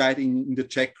fossil site in the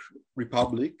Czech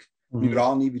Republic, in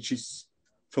Rhynia, which is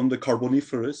from the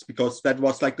Carboniferous, because that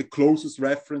was like the closest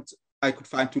reference I could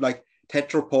find to like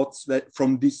tetrapods that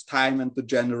from this time and the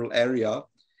general area.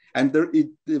 And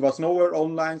it was nowhere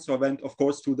online, so I went, of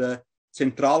course, to the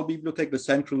Zentralbibliothek, the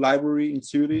Central Library in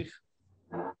Zurich.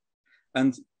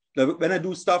 And when I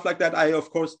do stuff like that, I, of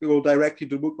course, go directly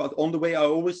to the book. But on the way, I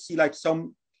always see like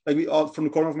some, from the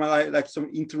corner of my eye, like some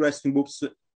interesting books.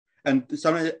 And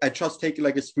sometimes I just take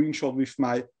like a screenshot with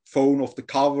my phone of the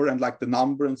cover and like the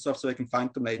number and stuff so I can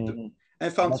find them later. And I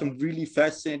found some really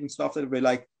fascinating stuff that were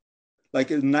like a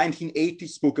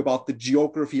 1980s book about the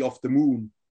geography of the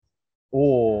moon.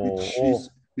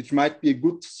 Which might be a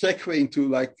good segue into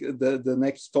like the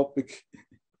next topic.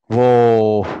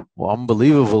 Whoa,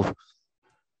 unbelievable.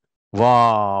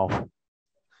 Wow.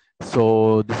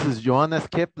 So this is Johannes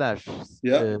Kepler's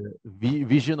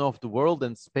vision of the world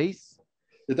and space.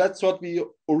 That's what we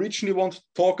originally want to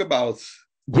talk about.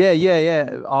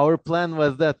 Yeah. Our plan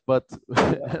was that, but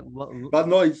but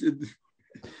no,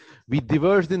 we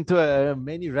diverged into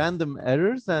many random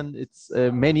errors, and it's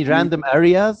many random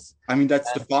areas. I mean,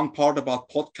 that's the fun part about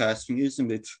podcasting, isn't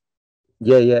it?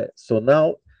 Yeah. So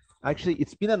now, actually,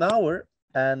 it's been an hour,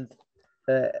 and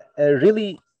a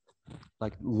really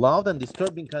like loud and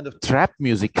disturbing kind of trap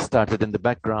music started in the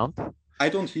background. I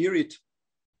don't hear it.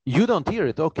 You don't hear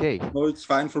it? Okay. No, it's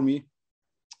fine for me.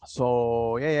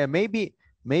 So yeah, maybe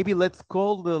let's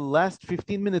call the last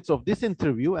 15 minutes of this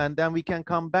interview, and then we can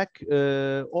come back,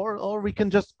 or we can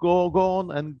just go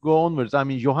on and go onwards. I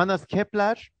mean, Johannes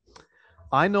Kepler,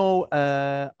 I know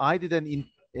I did an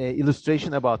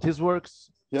illustration about his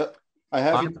works. Yeah, I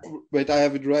have it. Wait, I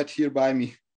have it right here by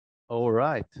me. All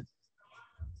right.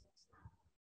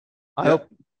 I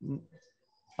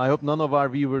hope none of our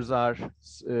viewers are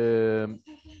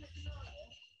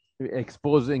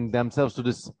exposing themselves to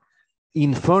this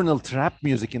infernal trap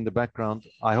music in the background.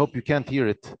 I hope you can't hear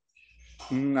it.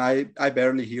 I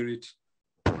barely hear it.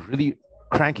 Really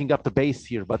cranking up the bass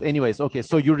here. But anyways, okay.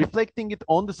 So you're reflecting it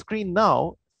on the screen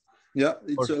now. Yeah,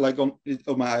 it's like on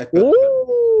my iPad.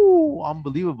 Oh,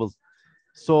 unbelievable.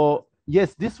 So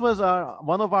yes, this was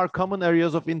one of our common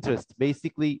areas of interest.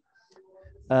 Basically,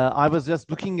 I was just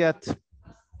looking at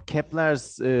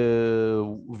Kepler's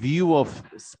view of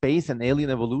space and alien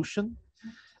evolution.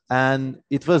 And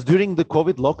it was during the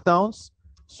COVID lockdowns.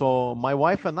 So my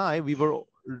wife and I, we were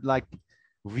like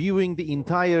viewing the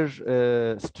entire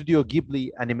Studio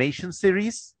Ghibli animation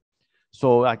series.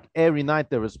 So like every night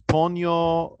there was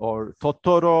Ponyo or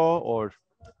Totoro or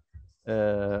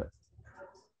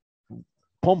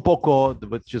Pompoko,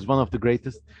 which is one of the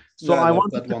greatest. So I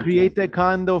wanted to create a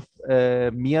kind of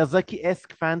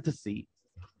Miyazaki-esque fantasy.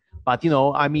 But,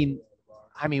 I mean,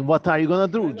 what are you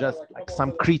going to do? Just like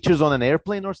some creatures on an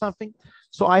airplane or something?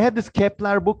 So I had this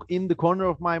Kepler book in the corner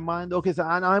of my mind. Okay, so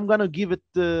and I'm going to give it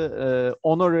the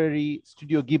honorary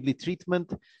Studio Ghibli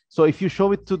treatment. So if you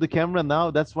show it to the camera now,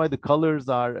 that's why the colors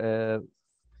are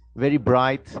very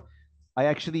bright. I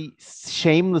actually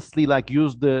shamelessly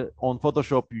use on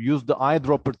Photoshop, use the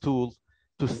eyedropper tool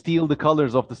to steal the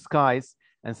colors of the skies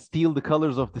and steal the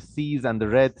colors of the seas and the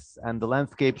reds and the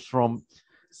landscapes from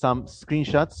some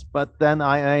screenshots. But then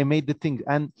I made the thing.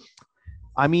 And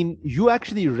I mean, you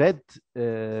actually read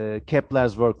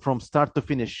Kepler's work from start to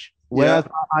finish. Whereas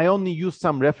I only used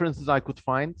some references I could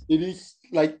find. It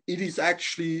is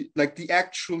actually like the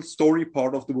actual story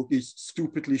part of the book is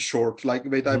stupidly short. Like,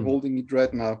 wait, I'm holding it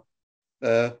right now.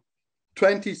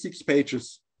 26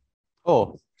 pages.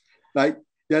 Oh. Like,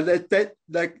 yeah,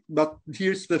 but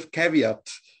here's the caveat.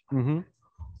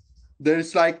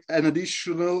 There's like an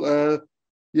additional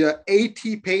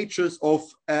 80 pages of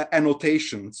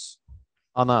annotations.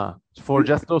 Anna, for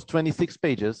just those 26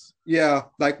 pages? Yeah,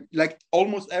 like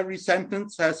almost every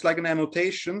sentence has like an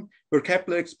annotation where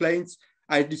Kepler explains,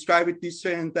 I describe it this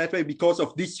way and that way because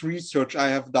of this research I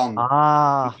have done.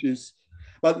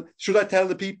 But should I tell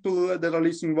the people that are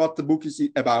listening what the book is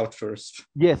about first?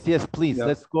 Yes, please. Yeah.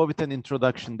 Let's go with an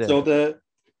introduction there. So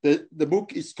the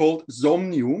book is called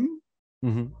Somnium,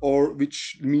 or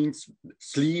which means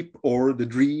sleep or the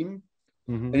dream.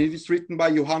 And it is written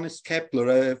by Johannes Kepler,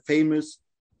 a famous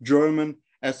German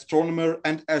astronomer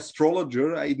and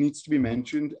astrologer. It needs to be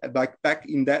mentioned. Like back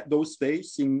in those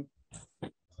days.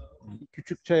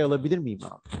 Küçük çay alabilir miyim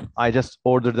abi? I just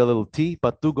ordered a little tea,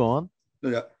 but do go on.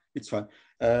 Yeah, it's fine.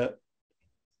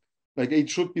 Like it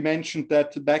should be mentioned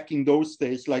that back in those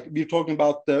days, like we're talking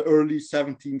about the early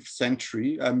 17th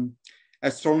century,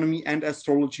 astronomy and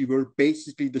astrology were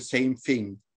basically the same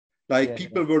thing. Like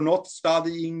people were not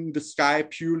studying the sky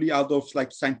purely out of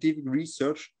like scientific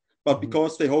research, but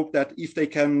because they hoped that if they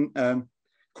can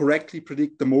correctly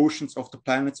predict the motions of the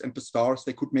planets and the stars,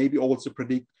 they could maybe also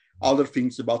predict other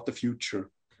things about the future.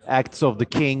 Acts of the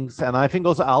kings, and I think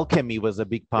also alchemy was a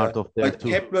big part of that too.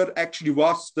 Kepler actually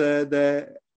was the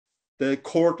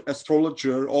court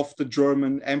astrologer of the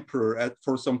German emperor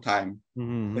for some time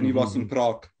when he was in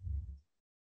Prague.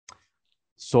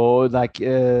 So like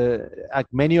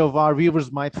many of our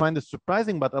viewers might find it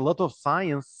surprising, but a lot of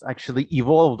science actually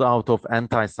evolved out of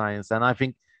anti-science. And I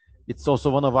think it's also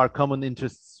one of our common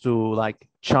interests to like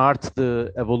chart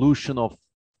the evolution of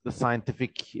the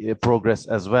scientific progress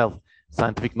as well,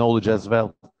 scientific knowledge as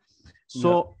well.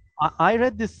 So I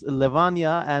read this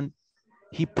Levania, and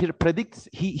he predicts,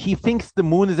 he thinks the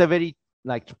moon is a very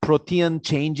like protean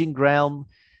changing realm.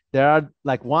 There are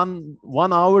like one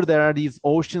hour there are these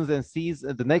oceans and seas,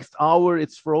 and the next hour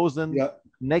it's frozen.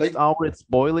 Next hour it's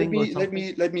boiling.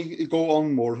 Let me go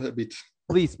on more a bit.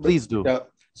 Please do. Yeah.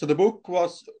 So the book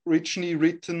was originally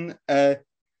written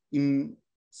in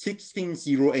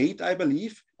 1608, I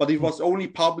believe, but it was only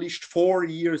published 4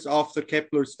 years after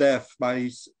Kepler's death by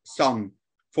his son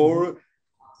for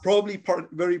probably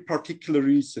very particular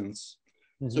reasons.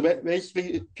 So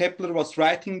basically, Kepler was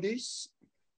writing this.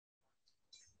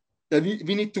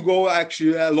 We need to go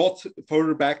actually a lot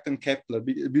further back than Kepler.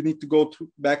 We need to go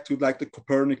back to like the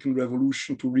Copernican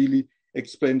revolution to really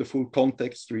explain the full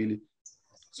context, really.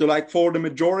 So like for the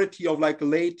majority of like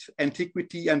late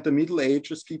antiquity and the Middle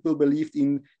Ages, people believed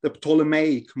in the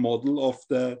Ptolemaic model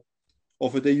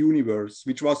of the universe,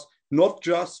 which was not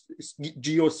just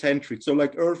geocentric. So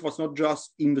like Earth was not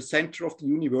just in the center of the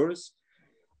universe,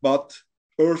 but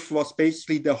Earth was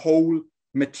basically the whole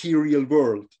material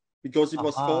world, because it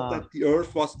was thought that the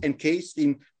Earth was encased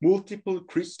in multiple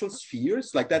crystal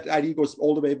spheres. Like that idea goes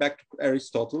all the way back to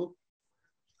Aristotle,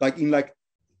 like in like,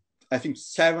 I think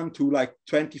 7 to like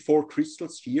 24 crystal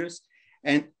spheres,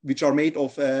 and which are made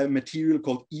of a material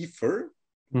called ether.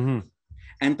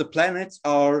 And the planets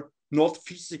are not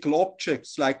physical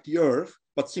objects like the Earth,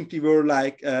 but simply were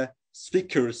like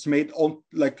stickers made on,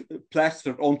 like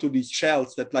plastered onto these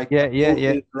shells that like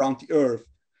around the Earth.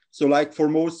 So like for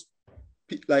most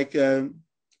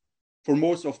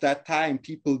of that time,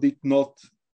 people did not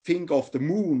think of the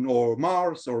moon or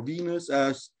Mars or Venus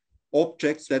as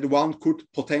objects that one could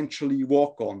potentially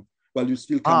walk on. Well, you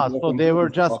still can't walk on. So they were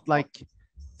just like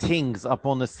things up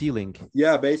on the ceiling.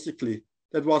 Yeah, basically.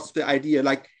 That was the idea.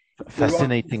 Like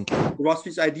fascinating. There was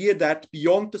this idea that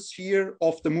beyond the sphere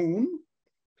of the moon,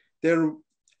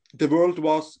 the world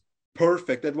was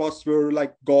perfect. That was where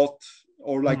like God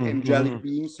or like angelic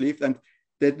beings lived, and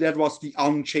that was the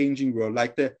unchanging world.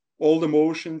 Like all the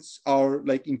motions are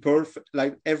like in perfect,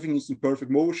 like everything is in perfect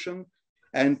motion,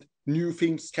 and new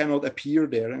things cannot appear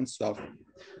there and stuff.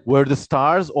 Were the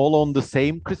stars all on the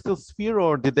same crystal sphere,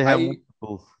 or did they have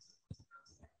multiple?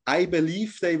 I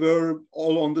believe they were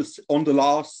all on the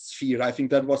last sphere. I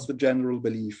think that was the general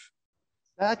belief.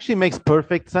 That actually makes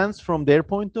perfect sense from their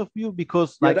point of view,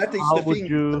 because like, that is the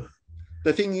thing.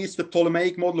 The thing is, the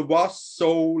Ptolemaic model was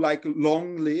so like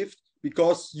long-lived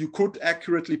because you could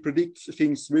accurately predict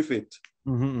things with it.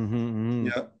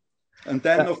 Yeah, and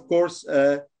then of course,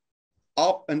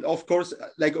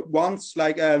 like once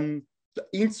like the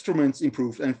instruments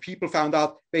improved and people found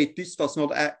out, wait, this does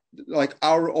not like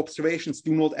our observations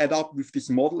do not add up with this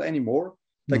model anymore.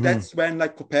 Like that's when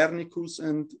like Copernicus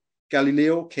and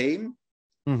Galileo came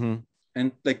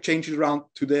and like changed it around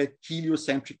to the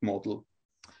heliocentric model.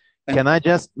 And can I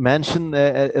just mention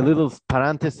a little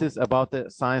parenthesis about a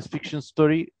science fiction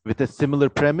story with a similar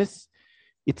premise?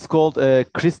 It's called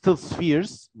Crystal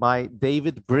Spheres by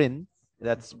David Brin.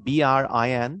 That's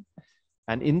Brin.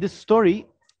 And in this story,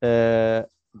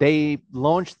 they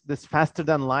launched this faster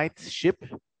than light ship.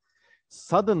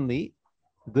 Suddenly,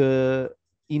 the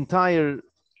entire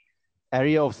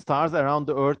area of stars around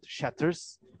the Earth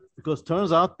shatters because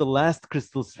turns out the last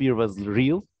crystal sphere was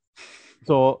real.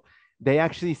 So they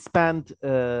actually spent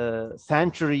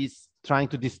centuries trying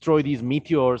to destroy these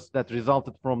meteors that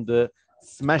resulted from the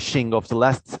smashing of the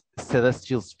last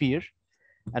celestial sphere.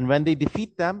 And when they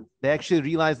defeat them, they actually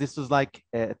realize this was like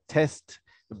a test,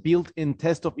 a built-in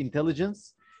test of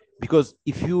intelligence. Because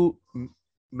if you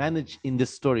manage in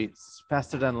this story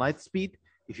faster than light speed,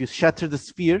 if you shatter the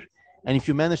sphere, and if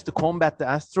you manage to combat the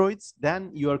asteroids,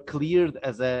 then you are cleared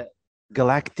as a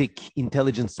galactic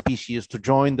intelligent species to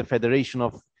join the Federation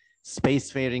of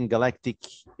Spacefaring Galactic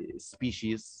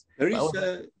Species. There is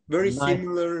a very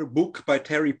similar book by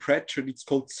Terry Pratchett. It's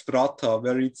called Strata,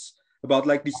 where it's about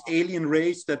like this alien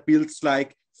race that builds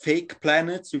like fake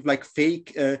planets with like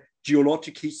fake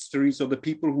geologic history. So the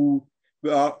people who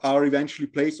are eventually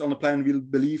placed on the planet will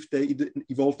believe they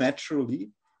evolved naturally.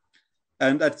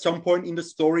 And at some point in the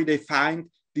story, they find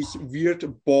this weird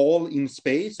ball in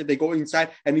space and they go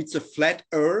inside and it's a flat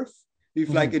Earth with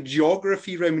like a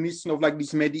geography reminiscent of like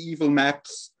these medieval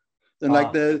maps. And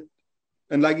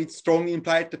like it's strongly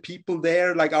implied the people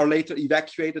there like are later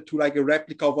evacuated to like a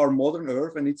replica of our modern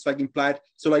Earth. And it's like implied.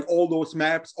 So like all those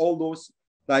maps, all those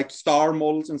like star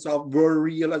models and stuff were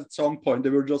real at some point.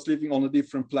 They were just living on a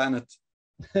different planet.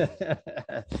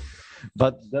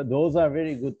 But those are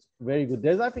very good, very good.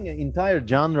 There's, I think, an entire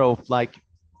genre of like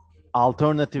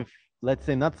alternative, let's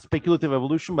say not speculative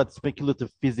evolution, but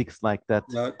speculative physics like that.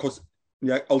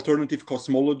 Alternative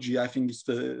cosmology, I think, is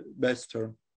the best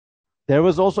term. There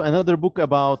was also another book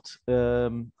about,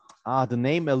 the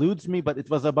name eludes me, but it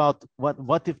was about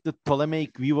what if the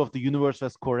Ptolemaic view of the universe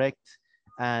was correct,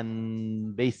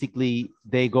 and basically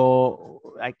they go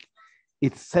like,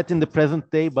 it's set in the present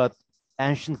day, but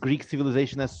ancient Greek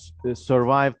civilization has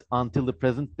survived until the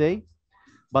present day,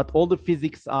 but all the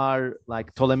physics are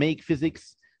like Ptolemaic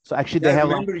physics. So actually, they have.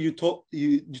 I remember you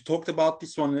talked about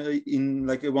this one in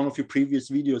like one of your previous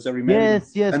videos. I remember.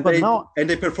 Yes. And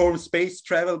they perform space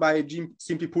travel by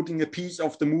simply putting a piece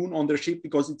of the moon on their ship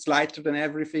because it's lighter than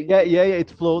everything. Yeah.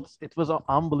 It floats. It was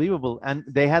unbelievable, and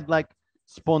they had like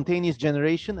spontaneous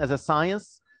generation as a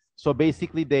science. So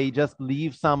basically, they just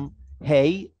leave some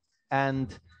hay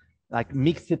and like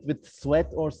mix it with sweat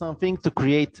or something to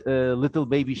create little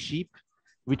baby sheep,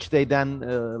 which they then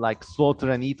like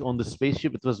slaughter and eat on the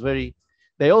spaceship. It was very.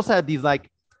 They also had these like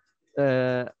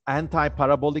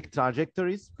anti-parabolic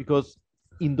trajectories, because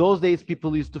in those days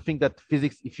people used to think that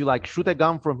physics, if you like shoot a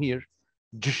gun from here,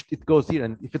 it goes here,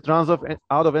 and if it runs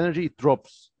out of energy, it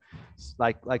drops. It's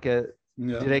like a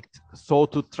direct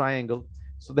sawtooth triangle.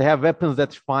 So they have weapons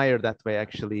that fire that way.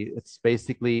 Actually, it's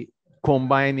basically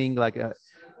combining like a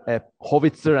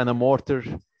howitzer and a mortar,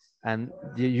 and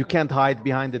you can't hide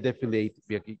behind the defilade.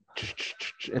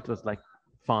 It was like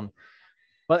fun.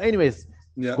 But anyways,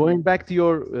 going back to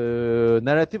your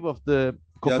narrative of the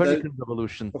Copernican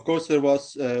revolution. Of course, there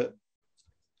was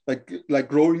like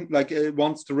growing, like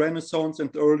once the Renaissance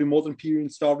and the early modern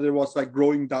period started, there was like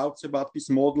growing doubts about this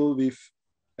model with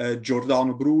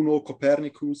Giordano Bruno,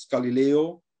 Copernicus,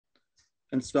 Galileo,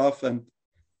 and stuff. And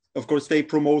of course, they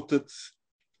promoted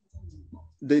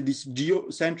this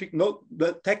geocentric.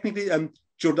 But technically,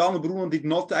 Giordano Bruno did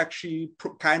not actually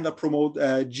promote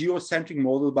a geocentric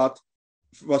model, but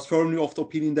was firmly of the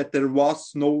opinion that there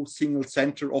was no single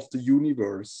center of the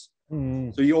universe.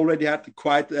 So he already had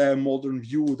quite a modern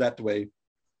view that way.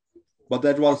 But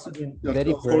that was,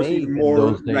 very of course, even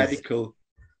more radical.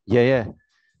 Yeah.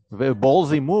 Very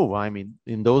ballsy move, I mean,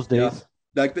 in those days.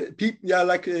 Like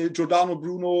Giordano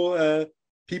Bruno,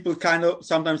 people kind of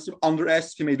sometimes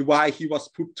underestimate why he was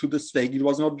put to the stake. It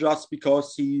was not just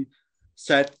because he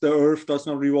said the earth does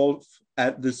not revolve,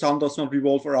 the sun does not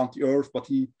revolve around the earth, but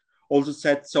he also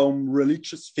said some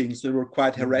religious things that were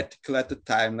quite heretical at the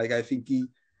time. Like I think he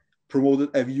promoted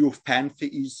a view of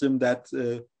pantheism that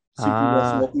simply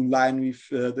was not in line with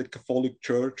the Catholic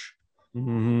Church.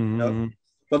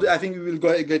 But I think we will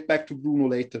get back to Bruno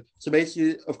later. So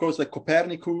basically, of course, like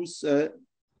Copernicus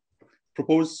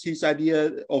proposed his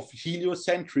idea of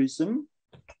heliocentrism.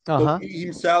 So he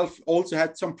himself also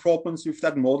had some problems with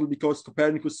that model because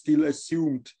Copernicus still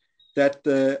assumed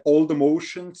that all the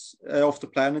motions of the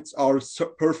planets are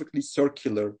perfectly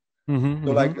circular.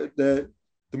 So like the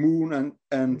moon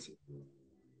and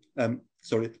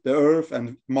the Earth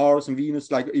and Mars and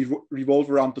Venus like revolve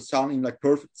around the sun in like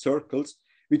perfect circles,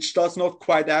 which does not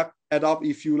quite add up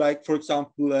if you like, for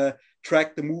example,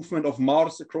 track the movement of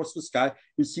Mars across the sky.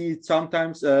 You see it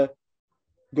sometimes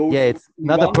goes it's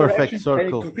not a perfect circle. And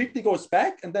it completely goes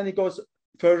back and then it goes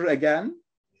further again.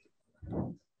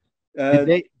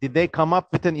 Did they come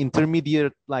up with an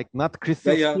intermediate, like not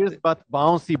crystal spheres, but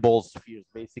bouncy ball spheres,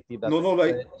 basically? That's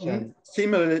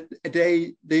similar.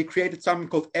 They created something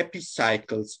called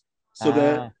epicycles. So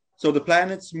the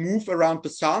planets move around the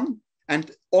sun,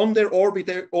 and on their orbit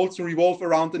they also revolve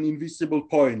around an invisible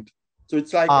point. So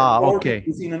it's like an orbit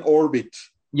within an orbit.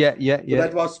 So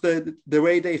that was the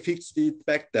way they fixed it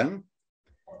back then.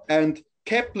 And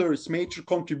Kepler's major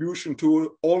contribution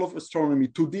to all of astronomy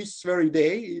to this very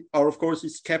day are, of course,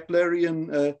 his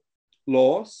Keplerian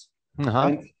laws.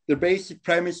 And the basic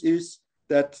premise is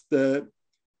that the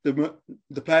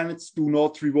planets do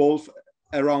not revolve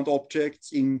around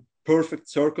objects in perfect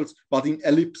circles, but in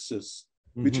ellipses,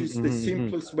 which is the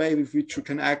simplest way with which you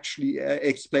can actually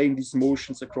explain these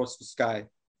motions across the sky.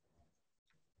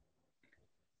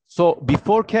 So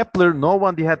before Kepler, no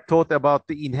one had thought about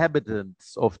the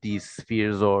inhabitants of these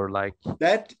spheres, or like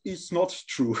that is not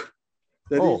true.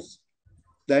 That is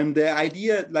then the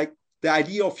idea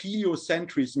of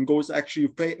heliocentrism goes actually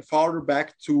farther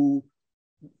back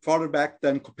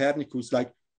than Copernicus.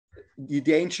 Like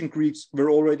the ancient Greeks were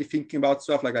already thinking about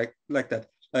stuff like that.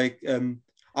 Like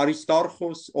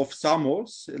Aristarchus of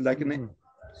Samos,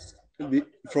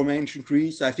 from ancient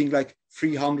Greece, I think like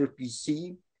 300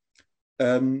 BC.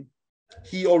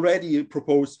 He already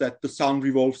proposed that the sun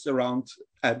revolves around,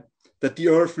 that the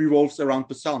Earth revolves around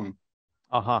the sun.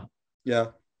 Yeah.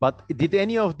 But did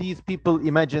any of these people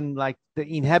imagine like the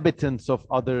inhabitants of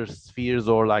other spheres,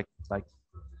 or like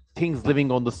things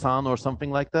living on the sun or something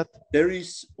like that? There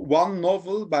is one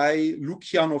novel by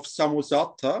Lukian of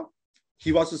Samosata.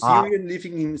 He was a Syrian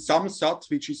living in Samsat,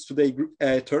 which is today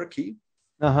Turkey.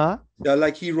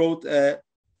 Like he wrote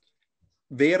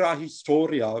Vera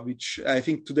Historia, which I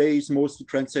think today is mostly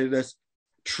translated as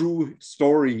true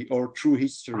story or true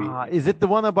history. Is it the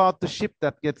one about the ship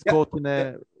that gets caught in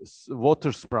a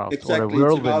water sprout? Exactly. Or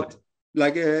a whirlwind? It's about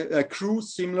like a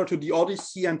cruise similar to the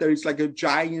Odyssey, and there is like a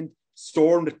giant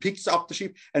storm that picks up the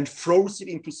ship and throws it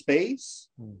into space.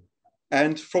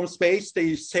 And from space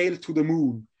they sail to the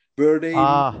moon, where they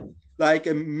like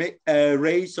a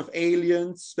race of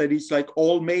aliens that is like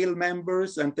all male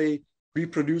members, and they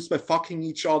reproduce by fucking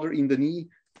each other in the knee.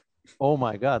 Oh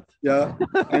my God. Yeah.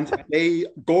 And they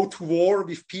go to war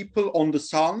with people on the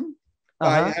sun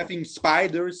by having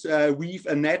spiders weave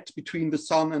a net between the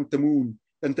sun and the moon,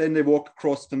 and then they walk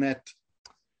across the net.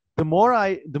 The more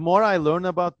I learn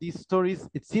about these stories,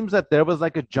 it seems that there was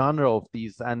like a genre of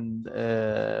these, and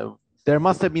there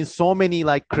must have been so many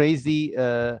like crazy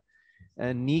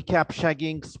kneecap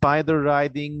shagging, spider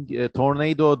riding,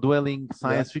 tornado dwelling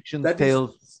science fiction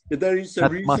tales. There is a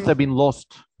reason, must have been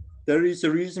lost. There is a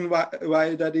reason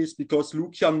why that is, because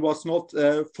Lukian was not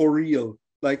for real.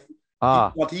 Like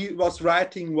what he was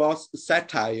writing was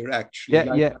satire,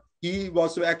 actually. He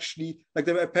was actually like,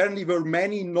 there apparently were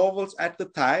many novels at the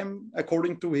time,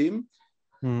 according to him,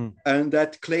 and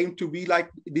that claimed to be like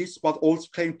this, but also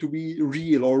claimed to be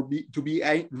real or to be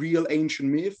a real ancient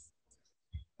myth.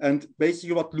 And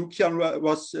basically, what Lukian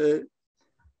was,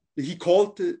 he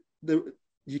called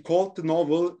the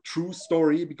novel True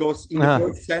Story because in the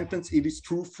first sentence it is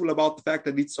truthful about the fact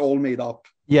that it's all made up.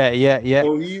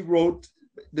 So he wrote,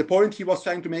 the point he was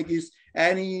trying to make is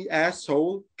any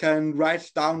asshole can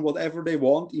write down whatever they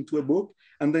want into a book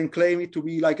and then claim it to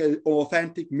be like an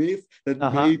authentic myth that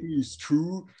maybe is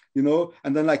true,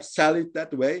 and then like sell it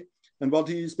that way. And what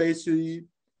he is basically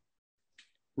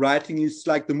writing is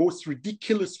like the most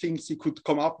ridiculous things he could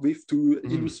come up with to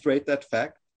illustrate that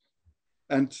fact.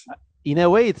 And in a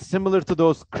way, it's similar to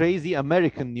those crazy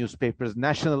American newspapers,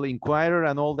 National Enquirer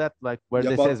and all that, like where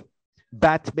they says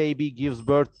bat baby gives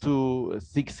birth to a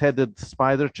six-headed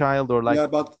spider child, or like. Yeah,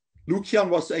 but Lukian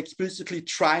was explicitly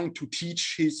trying to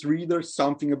teach his readers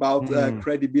something about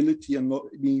credibility and not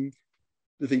being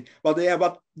the thing. But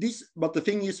the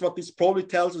thing is, what this probably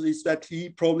tells us is that he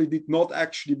probably did not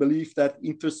actually believe that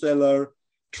interstellar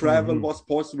travel was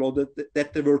possible,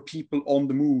 that there were people on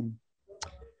the moon.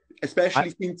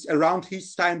 Especially since around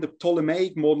his time, the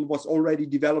Ptolemaic model was already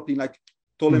developing. Like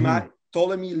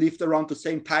Ptolemy lived around the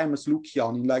same time as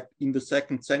Lukian, in the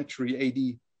 2nd century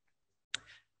AD.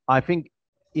 I think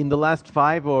in the last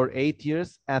 5 or 8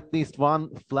 years, at least one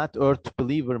flat earth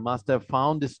believer must have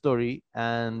found this story,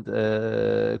 and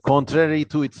contrary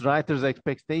to its writer's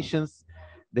expectations,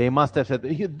 they must have said,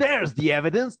 there's the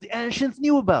evidence, the ancients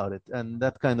knew about it, and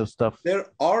that kind of stuff. There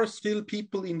are still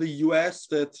people in the US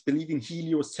that believe in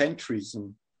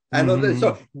heliocentrism. And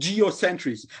so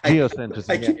geocentrism.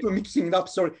 I keep mixing it up.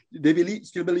 Sorry, they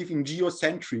still believe in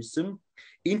geocentrism.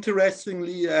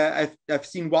 Interestingly, I've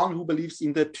seen one who believes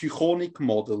in the Tychonic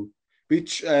model,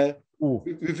 with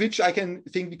which I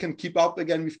think we can keep up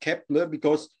again with Kepler,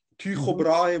 because Tycho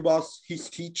Brahe was his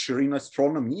teacher in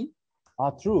astronomy.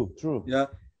 True. Yeah,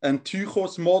 and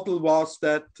Tycho's model was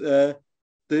that the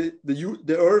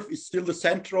Earth is still the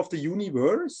center of the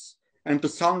universe, and the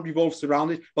sun revolves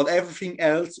around it, but everything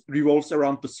else revolves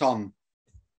around the sun.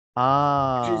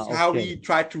 Which is how we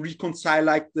try to reconcile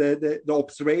like the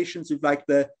observations with like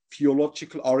the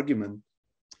theological argument.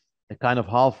 A kind of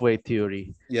halfway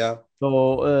theory. Yeah.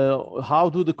 So how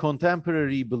do the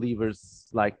contemporary believers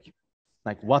like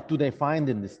what do they find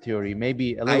in this theory?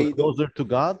 Maybe a little closer to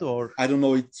God, or? I don't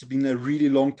know. It's been a really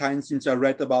long time since I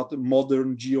read about the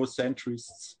modern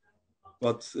geocentrists,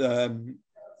 but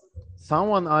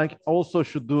someone also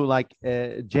should do like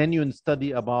a genuine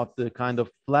study about the kind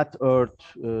of flat earth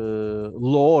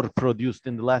lore produced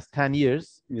in the last 10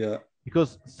 years. Yeah.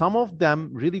 Because some of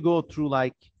them really go through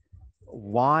like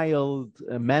wild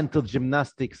mental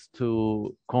gymnastics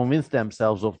to convince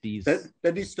themselves of these.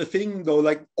 That is the thing though,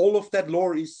 like all of that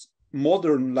lore is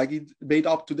modern, like it's made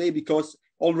up today, because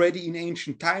already in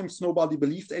ancient times, nobody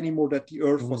believed anymore that the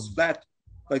earth was flat.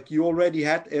 Like you already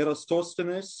had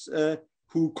Eratosthenes,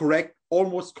 who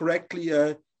almost correctly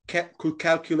could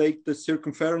calculate the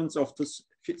circumference of the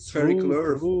spherical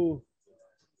Earth. True.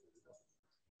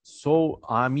 So,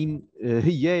 I mean,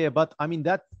 but I mean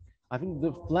I think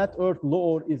the flat Earth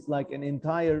lore is like an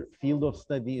entire field of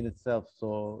study in itself.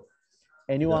 So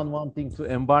anyone wanting to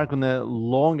embark on a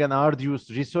long and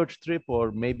arduous research trip,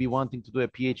 or maybe wanting to do a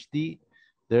PhD,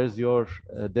 there's your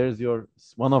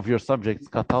one of your subjects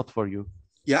cut out for you.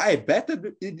 Yeah, I bet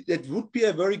it would be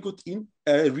a very good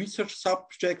research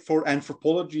subject for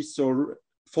anthropologists or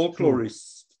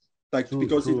folklorists,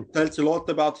 because it tells a lot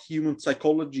about human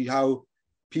psychology, how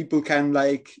people can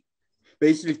like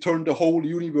basically turn the whole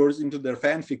universe into their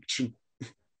fan fiction.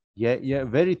 Yeah,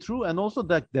 very true. And also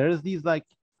that there's these like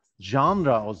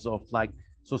genres of like,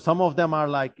 so some of them are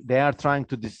like they are trying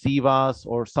to deceive us,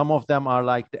 or some of them are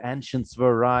like the ancients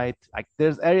were right. Like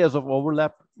there's areas of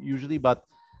overlap usually, but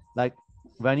like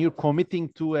when you're committing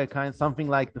to a something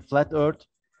like the flat earth,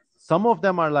 some of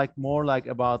them are like more like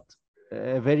about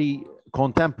a very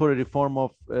contemporary form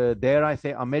of dare I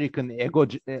say American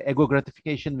ego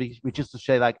gratification, which is to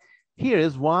say like, here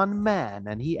is one man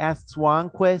and he asks one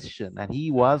question and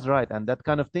he was right, and that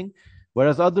kind of thing.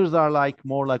 Whereas others are like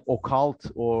more like occult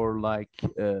or like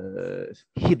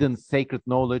hidden sacred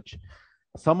knowledge.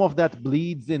 Some of that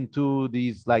bleeds into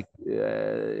these like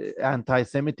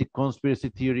anti-Semitic conspiracy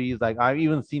theories. Like I've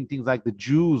even seen things like the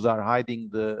Jews are hiding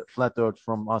the flat earth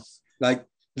from us. Like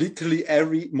literally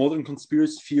every modern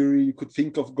conspiracy theory you could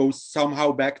think of goes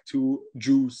somehow back to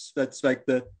Jews. That's like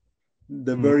the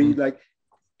very like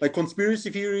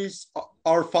conspiracy theories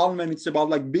are fun when it's about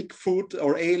like Bigfoot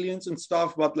or aliens and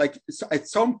stuff. But like at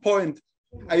some point,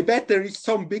 I bet there is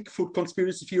some Bigfoot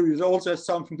conspiracy theory that also has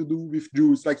something to do with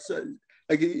Jews. Like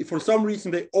for some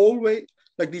reason, they always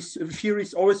like these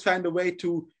theories always find a way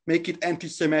to make it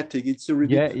anti-Semitic. It's a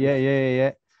ridiculous.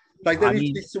 Yeah. Like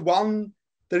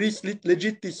there is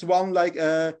legit this one like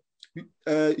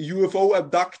UFO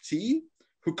abductee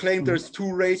who claimed there's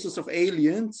two races of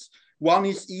aliens. One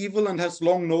is evil and has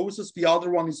long noses. The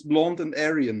other one is blonde and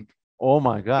Aryan. Oh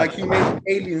my God! Like he made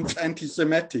aliens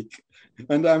anti-Semitic,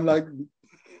 and I'm like,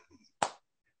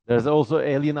 there's also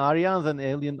alien Aryans and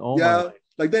alien. Oh yeah,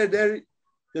 like that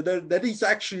is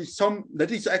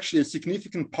actually a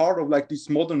significant part of like this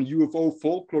modern UFO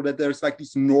folklore, that there's like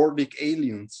these Nordic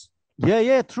aliens.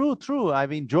 Yeah, true. I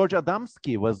mean, George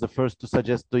Adamski was the first to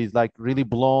suggest these like really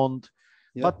blonde.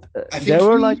 Yeah. But I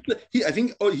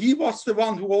think he was the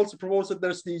one who also proposed that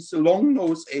there's these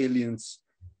long-nosed aliens.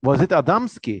 Was it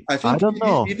Adamski? I don't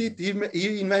know.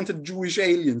 He invented Jewish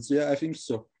aliens. Yeah, I think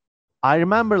so. I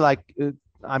remember like,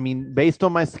 I mean, based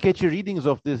on my sketchy readings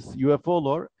of this UFO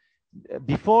lore,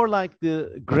 before like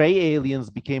the gray aliens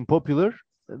became popular,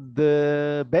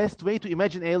 the best way to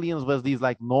imagine aliens was these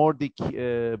like Nordic,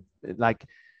 like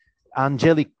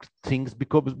angelic things,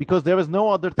 because there was no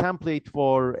other template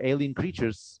for alien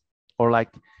creatures, or like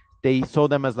they saw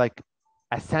them as like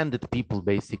ascended people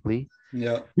basically.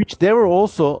 Yeah, which they were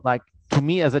also like, to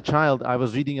me as a child, I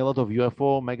was reading a lot of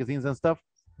UFO magazines and stuff.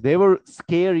 they were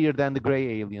scarier than the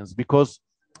gray aliens, because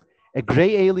a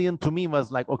gray alien to me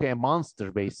was like, okay, a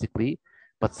monster basically,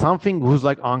 but something who's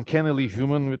like uncannily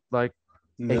human with like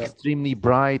extremely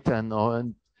bright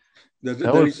and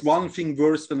there is one thing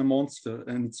worse than a monster,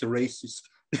 and it's a racist.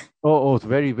 Oh,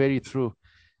 very, very true.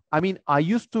 I mean, I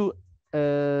used to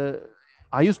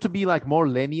be like more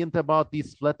lenient about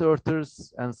these flat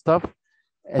earthers and stuff,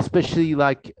 especially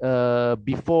like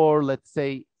before, let's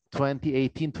say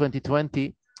 2018,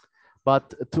 2020.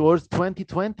 But towards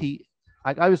 2020,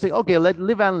 I would say, okay, let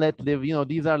live and let live. You know,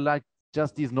 these are like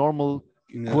just these normal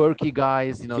quirky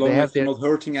guys. You know, they have they're not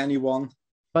hurting anyone.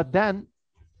 But then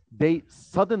they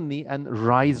suddenly and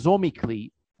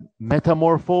rhizomically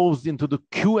metamorphosed into the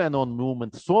QAnon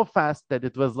movement so fast that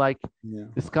it was like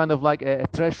this kind of like a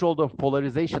threshold of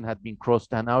polarization had been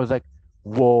crossed, and I was like,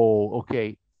 whoa,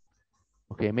 okay,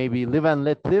 maybe live and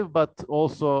let live, but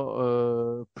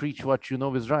also preach what you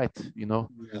know is right, you know.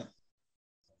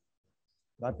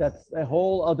 But that's a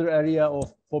whole other area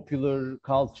of popular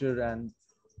culture, and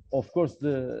of course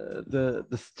the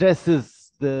stresses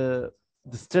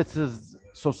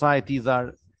societies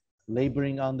are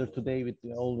laboring under today with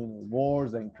all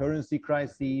wars and currency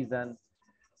crises. And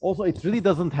also it really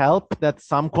doesn't help that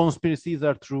some conspiracies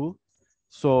are true.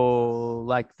 So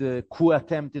like the coup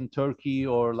attempt in Turkey,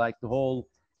 or like the whole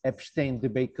Epstein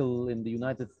debacle in the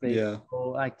United States.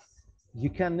 So like you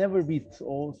can never be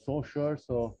so sure.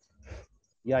 So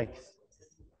yikes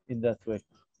in that way.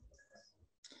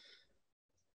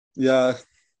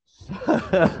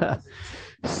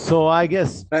 So I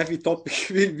guess heavy topic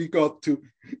we got to.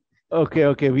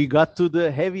 Okay, we got to the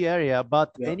heavy area,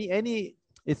 but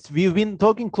we've been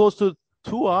talking close to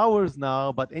 2 hours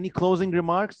now, but any closing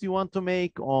remarks you want to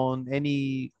make, on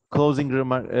any closing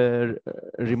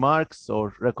remarks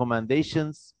or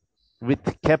recommendations with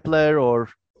Kepler or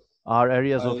our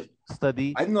areas of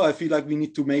study? I don't know, I feel like we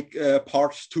need to make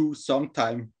part 2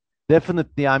 sometime.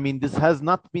 Definitely. I mean, this has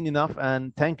not been enough,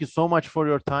 and thank you so much for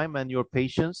your time and your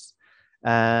patience,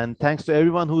 and thanks to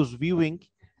everyone who's viewing.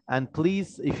 And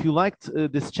please, if you liked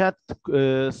this chat,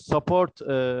 support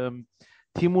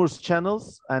Timur's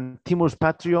channels and Timur's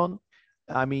Patreon.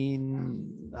 I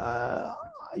mean,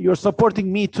 you're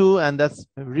supporting me too, and that's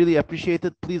really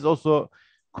appreciated. Please also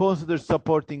consider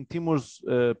supporting Timur's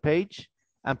page,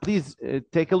 and please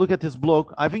take a look at his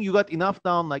blog. I think you got enough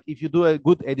down. Like if you do a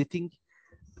good editing,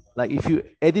 like if you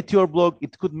edit your blog,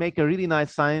 it could make a really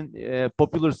nice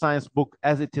popular science book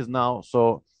as it is now.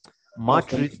 So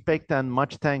much respect and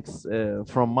much thanks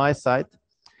from my side.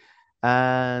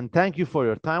 And thank you for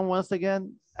your time once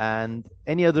again. And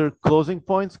any other closing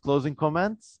points, closing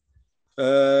comments?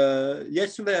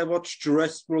 Yesterday I watched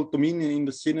Jurassic World Dominion in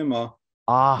the cinema.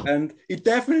 And it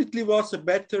definitely was a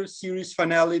better series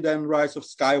finale than Rise of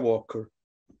Skywalker.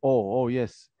 Oh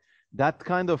yes. That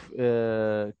kind of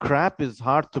crap is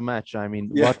hard to match. I mean,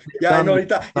 I know it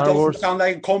doesn't sound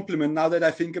like a compliment now that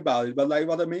I think about it, but like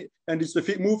what I mean, and it's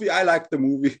the movie. I like the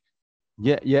movie.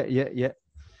 Yeah.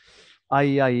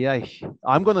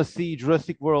 I'm gonna see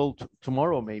Jurassic World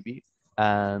tomorrow, maybe,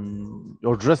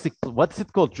 or Jurassic. What's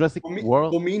it called? Jurassic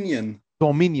World Dominion.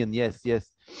 Yes.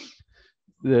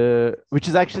 Which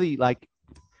is actually like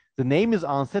the name is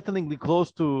unsettlingly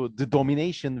close to The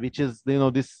Domination, which is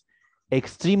this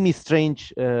extremely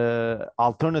strange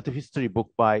alternative history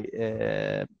book by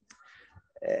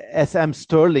S.M.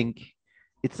 Sterling.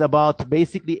 It's about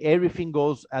basically everything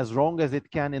goes as wrong as it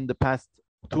can in the past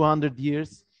 200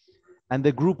 years, and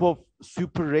a group of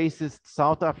super racist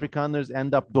South Afrikaners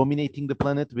end up dominating the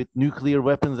planet with nuclear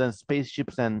weapons and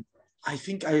spaceships. And I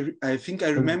think I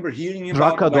remember hearing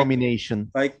about domination.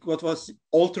 Like what was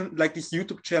like this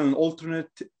YouTube channel,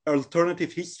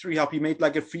 alternative history. How he made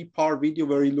like a 3-part video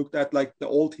where he looked at like the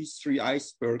old history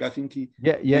iceberg. I think he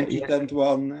did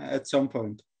one at some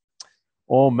point.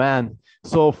 Oh man!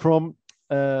 So from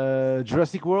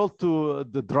Jurassic World to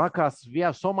the Drakas, we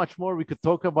have so much more we could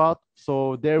talk about.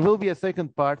 So there will be a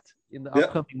second part in the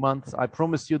upcoming months. I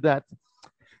promise you that.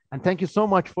 And thank you so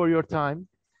much for your time.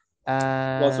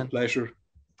 And it was a pleasure.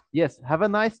 Yes, have a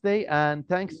nice day, and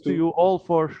thanks to you all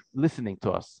for listening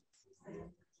to us.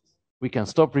 We can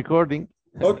stop recording.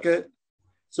 Okay.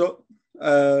 So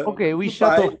we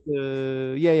shut off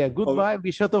goodbye.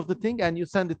 We shut off the thing, and you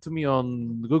send it to me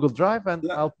on Google Drive,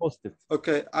 and I'll post it.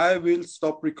 Okay, I will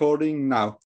stop recording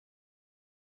now.